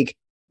wanted to take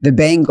the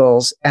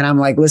Bengals, and I'm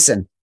like,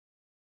 listen,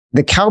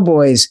 the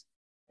Cowboys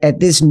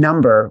at this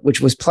number, which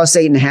was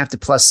 +8.5 to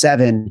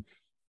 +7,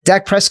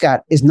 Dak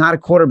Prescott is not a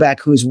quarterback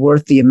who is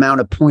worth the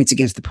amount of points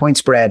against the point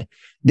spread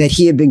that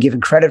he had been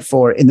given credit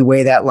for in the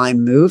way that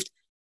line moved,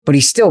 but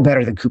he's still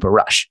better than Cooper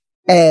Rush.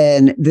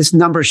 And this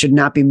number should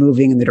not be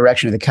moving in the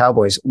direction of the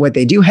Cowboys. What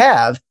they do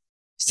have,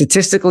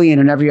 statistically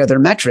and in every other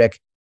metric,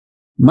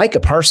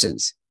 Micah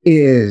Parsons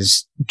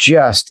is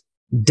just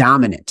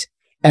dominant.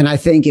 And I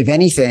think, if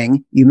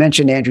anything, you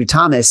mentioned Andrew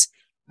Thomas,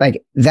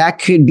 like that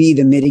could be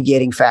the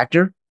mitigating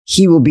factor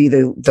he will be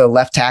the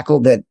left tackle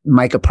that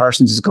Micah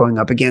Parsons is going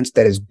up against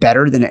that is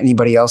better than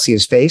anybody else he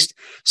has faced.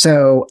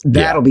 So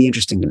that'll be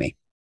interesting to me.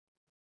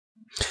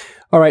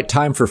 All right,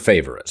 time for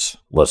favorites.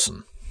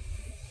 Listen,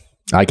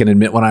 I can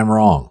admit when I'm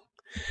wrong.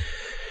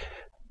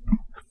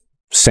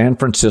 San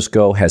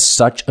Francisco has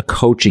such a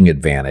coaching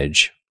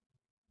advantage.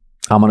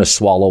 I'm going to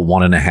swallow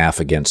 1.5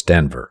 against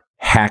Denver.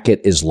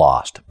 Hackett is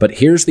lost. But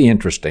here's the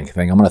interesting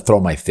thing. I'm going to throw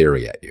my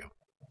theory at you.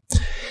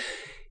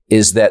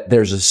 Is that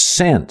there's a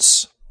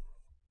sense,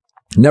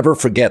 never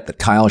forget that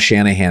Kyle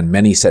Shanahan,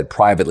 many said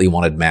privately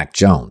wanted Mac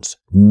Jones,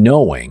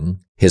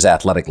 knowing his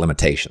athletic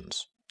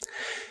limitations.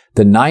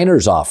 The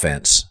Niners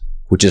offense,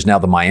 which is now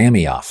the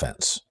Miami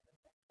offense,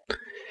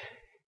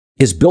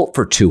 is built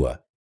for Tua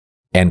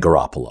and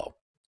Garoppolo.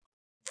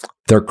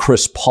 They're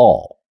Chris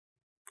Paul,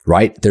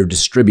 right? They're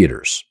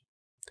distributors.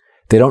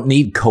 They don't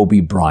need Kobe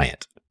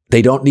Bryant.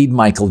 They don't need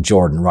Michael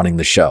Jordan running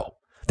the show.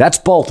 That's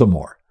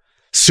Baltimore.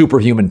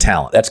 Superhuman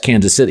talent. That's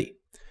Kansas City.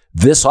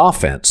 This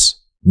offense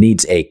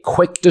needs a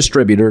quick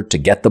distributor to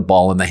get the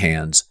ball in the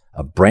hands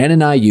of Brandon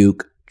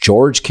Ayuk,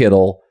 George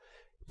Kittle,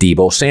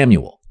 Deebo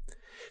Samuel.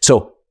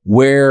 So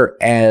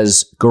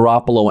whereas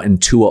Garoppolo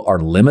and Tua are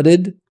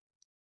limited,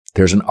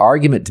 there's an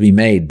argument to be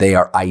made they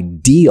are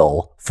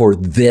ideal for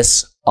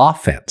this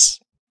offense,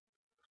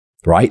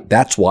 right?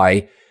 That's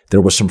why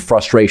there was some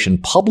frustration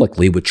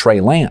publicly with Trey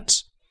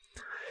Lance.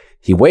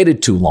 He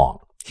waited too long.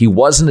 He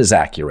wasn't as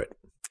accurate.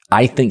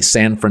 I think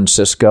San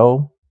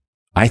Francisco,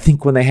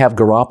 when they have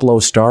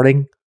Garoppolo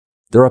starting,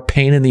 they're a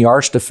pain in the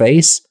arse to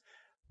face.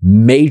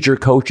 Major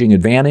coaching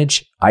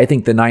advantage. I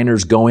think the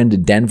Niners go into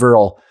Denver.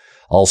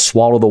 I'll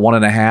swallow the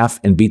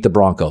 1.5 and beat the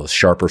Broncos,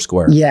 sharp or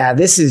square. Yeah,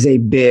 this is a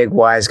big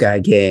wise guy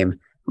game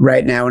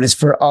right now. And it's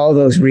for all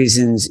those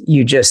reasons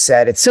you just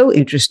said. It's so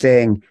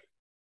interesting.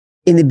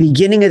 In the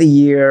beginning of the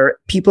year,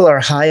 people are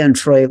high on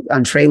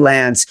Trey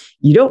Lance.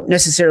 You don't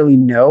necessarily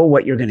know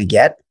what you're going to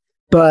get,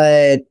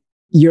 but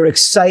you're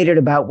excited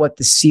about what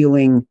the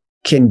ceiling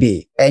can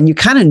be. And you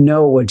kind of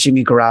know what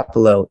Jimmy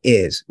Garoppolo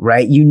is,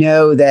 right? You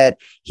know that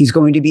he's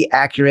going to be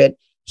accurate.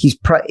 He's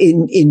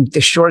in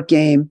the short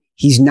game.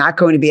 He's not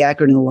going to be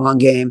accurate in the long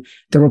game.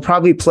 There will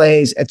probably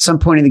plays at some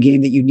point in the game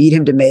that you need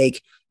him to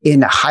make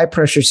in high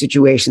pressure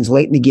situations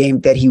late in the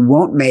game that he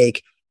won't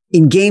make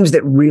in games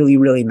that really,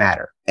 really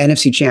matter.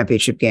 NFC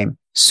Championship game,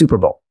 Super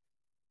Bowl.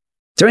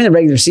 During the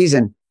regular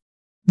season,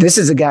 this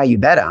is a guy you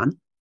bet on.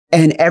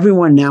 And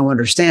everyone now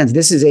understands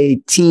this is a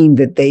team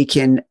that they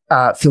can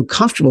feel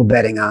comfortable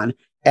betting on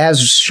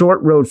as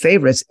short road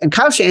favorites. And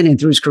Kyle Shanahan,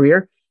 through his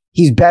career,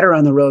 he's better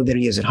on the road than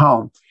he is at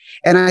home.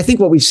 And I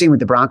think what we've seen with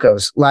the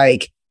Broncos,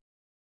 like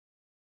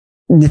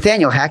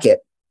Nathaniel Hackett,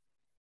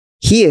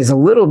 he is a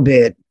little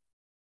bit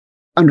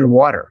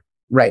underwater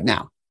right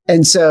now.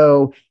 And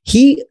so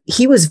he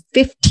was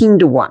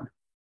 15-1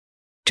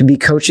 to be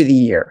coach of the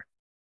year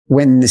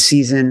when the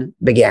season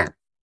began.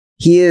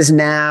 He is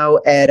now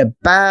at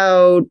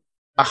about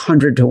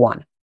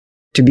 100-1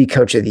 to be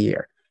coach of the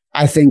year.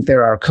 I think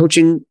there are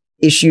coaching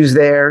issues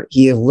there.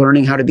 He is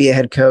learning how to be a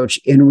head coach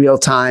in real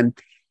time.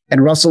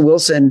 And Russell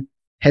Wilson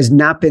has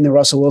not been the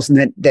Russell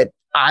Wilson that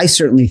I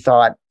certainly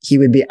thought he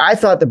would be. I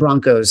thought the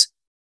Broncos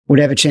would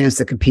have a chance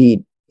to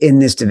compete in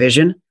this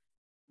division.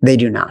 They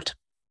do not.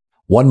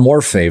 One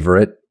more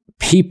favorite.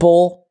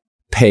 People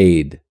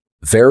paid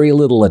very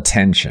little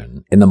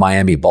attention in the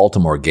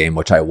Miami-Baltimore game,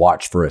 which I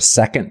watched for a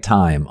second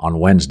time on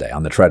Wednesday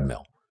on the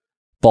treadmill.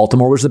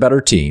 Baltimore was the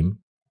better team.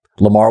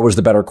 Lamar was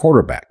the better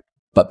quarterback.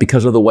 But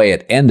because of the way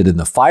it ended in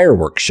the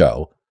fireworks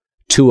show,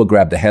 Tua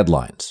grabbed the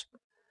headlines.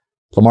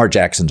 Lamar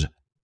Jackson's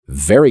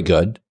very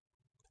good,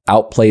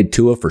 outplayed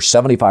Tua for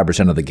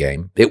 75% of the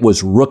game. It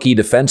was rookie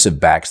defensive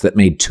backs that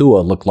made Tua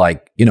look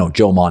like,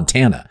 Joe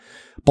Montana.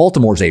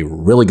 Baltimore's a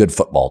really good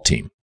football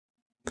team.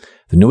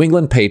 The New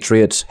England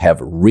Patriots have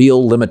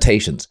real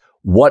limitations.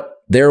 What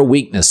their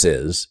weakness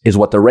is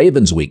what the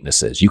Ravens'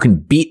 weakness is. You can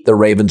beat the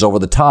Ravens over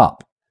the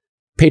top.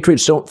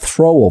 Patriots don't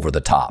throw over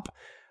the top.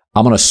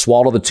 I'm going to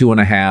swallow the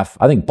 2.5.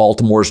 I think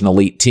Baltimore's an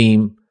elite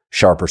team,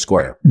 sharp or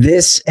square.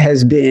 This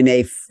has been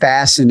a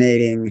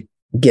fascinating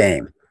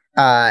game.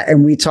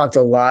 And we talked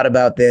a lot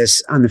about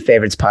this on the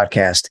Favorites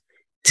podcast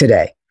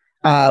today.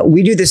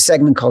 We do this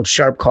segment called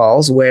Sharp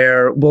Calls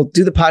where we'll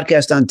do the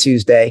podcast on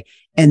Tuesday.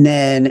 And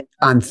then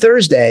on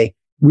Thursday,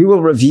 we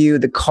will review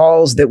the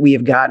calls that we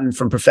have gotten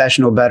from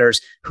professional bettors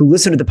who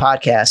listen to the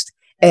podcast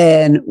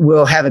and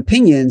will have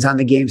opinions on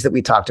the games that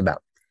we talked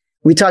about.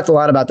 We talked a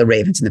lot about the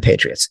Ravens and the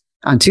Patriots.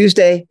 On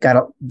Tuesday,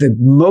 got the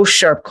most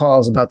sharp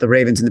calls about the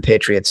Ravens and the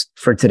Patriots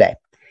for today.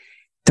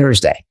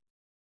 Thursday,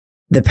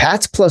 the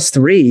Pats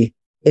 +3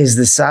 is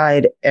the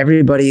side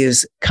everybody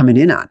is coming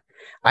in on.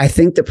 I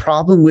think the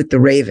problem with the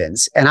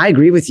Ravens, and I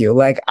agree with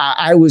you,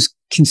 I was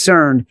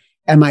concerned,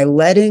 am I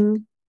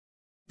letting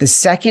the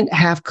second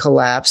half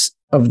collapse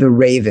of the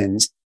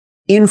Ravens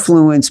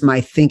influence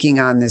my thinking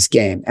on this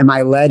game? Am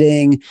I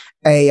letting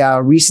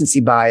a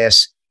recency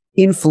bias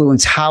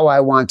influence how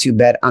I want to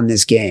bet on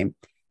this game?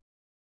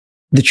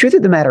 The truth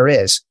of the matter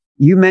is,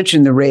 you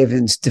mentioned the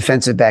Ravens'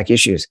 defensive back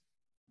issues.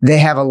 They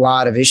have a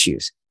lot of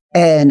issues.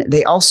 And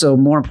they also,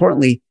 more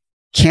importantly,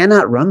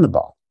 cannot run the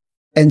ball.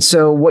 And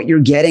so what you're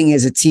getting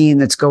is a team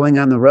that's going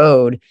on the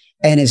road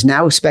and is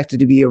now expected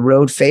to be a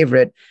road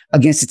favorite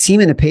against a team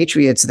in the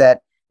Patriots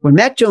that when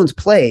Mac Jones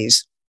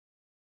plays,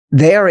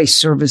 they are a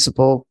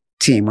serviceable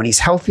team. When he's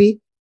healthy,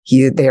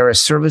 they are a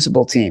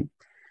serviceable team.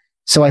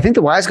 So I think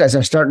the wise guys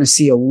are starting to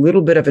see a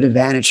little bit of an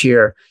advantage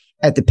here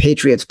at the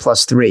Patriots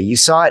 +3. You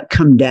saw it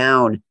come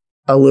down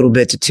a little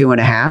bit to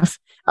 2.5.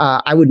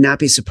 I would not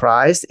be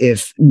surprised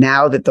if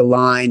now that the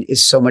line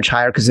is so much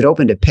higher because it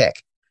opened a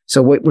pick.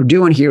 So what we're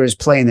doing here is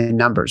playing the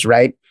numbers,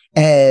 right?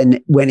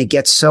 And when it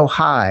gets so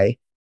high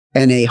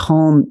and a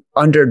home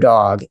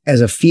underdog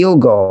as a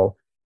field goal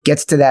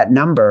gets to that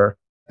number,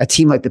 a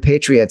team like the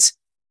Patriots,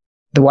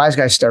 the wise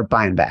guys start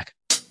buying back.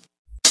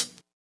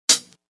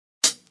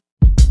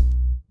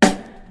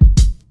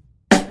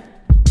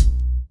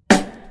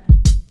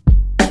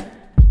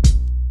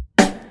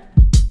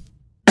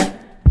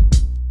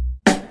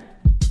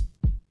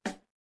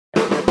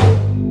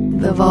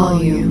 The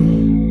volume.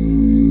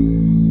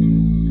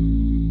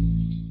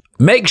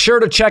 Make sure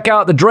to check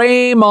out the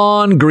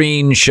Draymond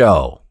Green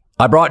Show.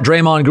 I brought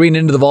Draymond Green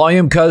into the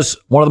volume because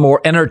one of the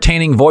more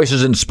entertaining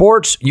voices in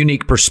sports,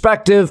 unique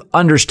perspective,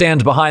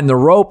 understands behind the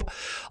rope,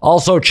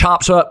 also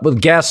chops up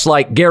with guests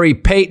like Gary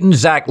Payton,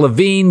 Zach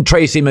LaVine,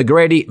 Tracy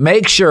McGrady.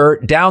 Make sure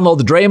download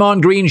the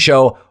Draymond Green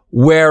Show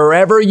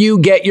wherever you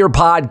get your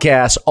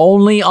podcasts,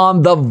 only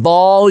on the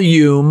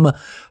Volume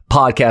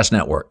Podcast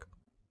Network.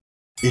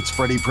 It's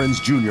Freddie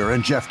Prinze Jr.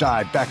 and Jeff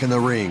Dye back in the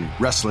ring.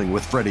 Wrestling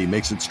with Freddie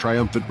makes its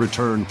triumphant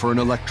return for an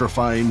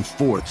electrifying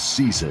 4th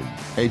season.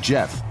 Hey,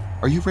 Jeff,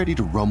 are you ready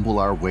to rumble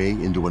our way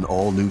into an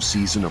all-new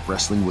season of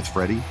Wrestling with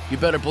Freddie? You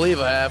better believe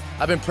I have.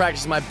 I've been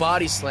practicing my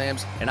body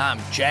slams, and I'm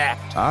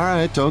jacked. All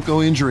right, don't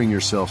go injuring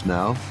yourself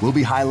now. We'll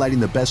be highlighting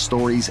the best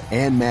stories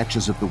and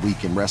matches of the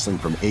week in wrestling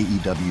from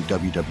AEW,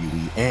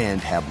 WWE,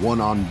 and have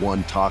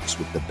one-on-one talks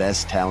with the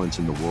best talents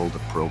in the world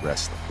of pro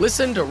wrestling.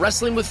 Listen to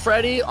Wrestling with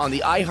Freddie on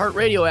the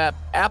iHeartRadio app,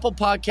 Apple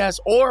Podcasts,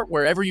 or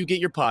wherever you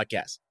get your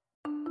podcasts.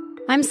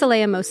 I'm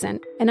Saleha Mohsen,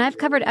 and I've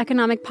covered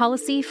economic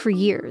policy for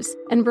years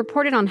and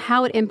reported on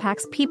how it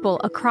impacts people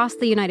across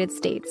the United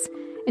States.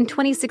 In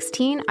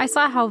 2016, I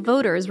saw how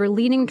voters were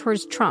leaning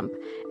towards Trump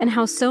and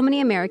how so many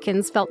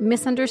Americans felt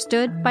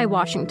misunderstood by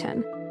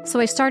Washington. So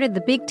I started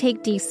The Big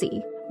Take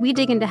DC. We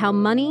dig into how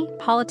money,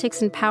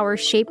 politics, and power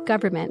shape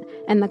government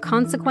and the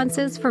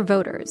consequences for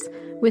voters.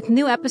 With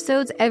new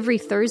episodes every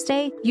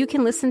Thursday, you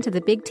can listen to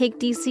The Big Take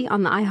DC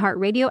on the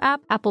iHeartRadio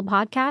app, Apple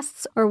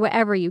Podcasts, or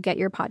wherever you get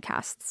your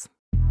podcasts.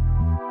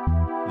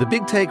 The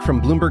Big Take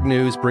from Bloomberg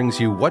News brings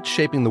you what's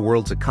shaping the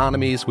world's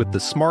economies with the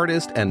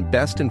smartest and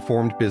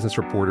best-informed business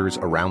reporters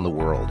around the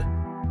world.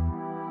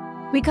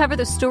 We cover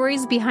the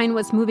stories behind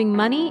what's moving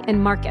money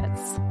and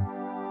markets.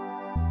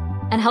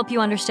 And help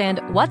you understand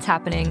what's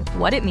happening,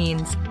 what it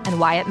means, and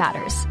why it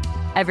matters.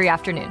 Every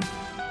afternoon.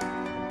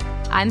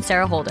 I'm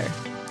Sarah Holder.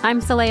 I'm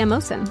Saleha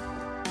Mohsen.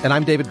 And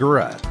I'm David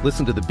Gura.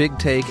 Listen to The Big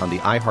Take on the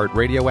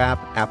iHeartRadio app,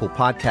 Apple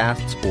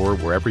Podcasts, or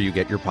wherever you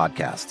get your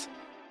podcasts.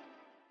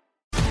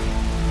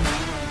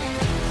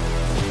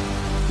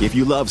 If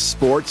you love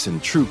sports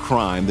and true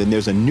crime, then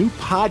there's a new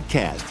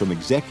podcast from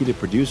executive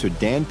producer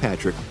Dan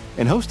Patrick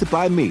and hosted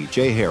by me,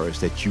 Jay Harris,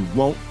 that you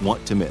won't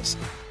want to miss.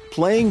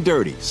 Playing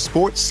Dirty: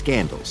 Sports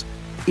Scandals.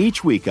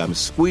 Each week, I'm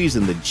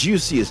squeezing the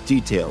juiciest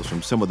details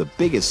from some of the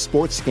biggest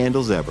sports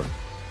scandals ever.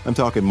 I'm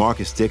talking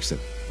Marcus Dixon,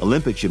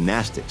 Olympic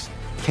gymnastics,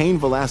 Cain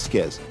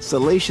Velasquez,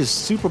 salacious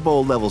Super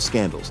Bowl-level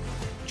scandals.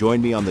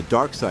 Join me on the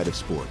dark side of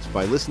sports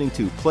by listening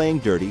to Playing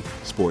Dirty: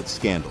 Sports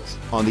Scandals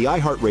on the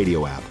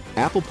iHeartRadio app,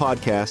 Apple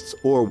Podcasts,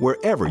 or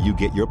wherever you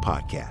get your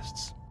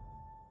podcasts.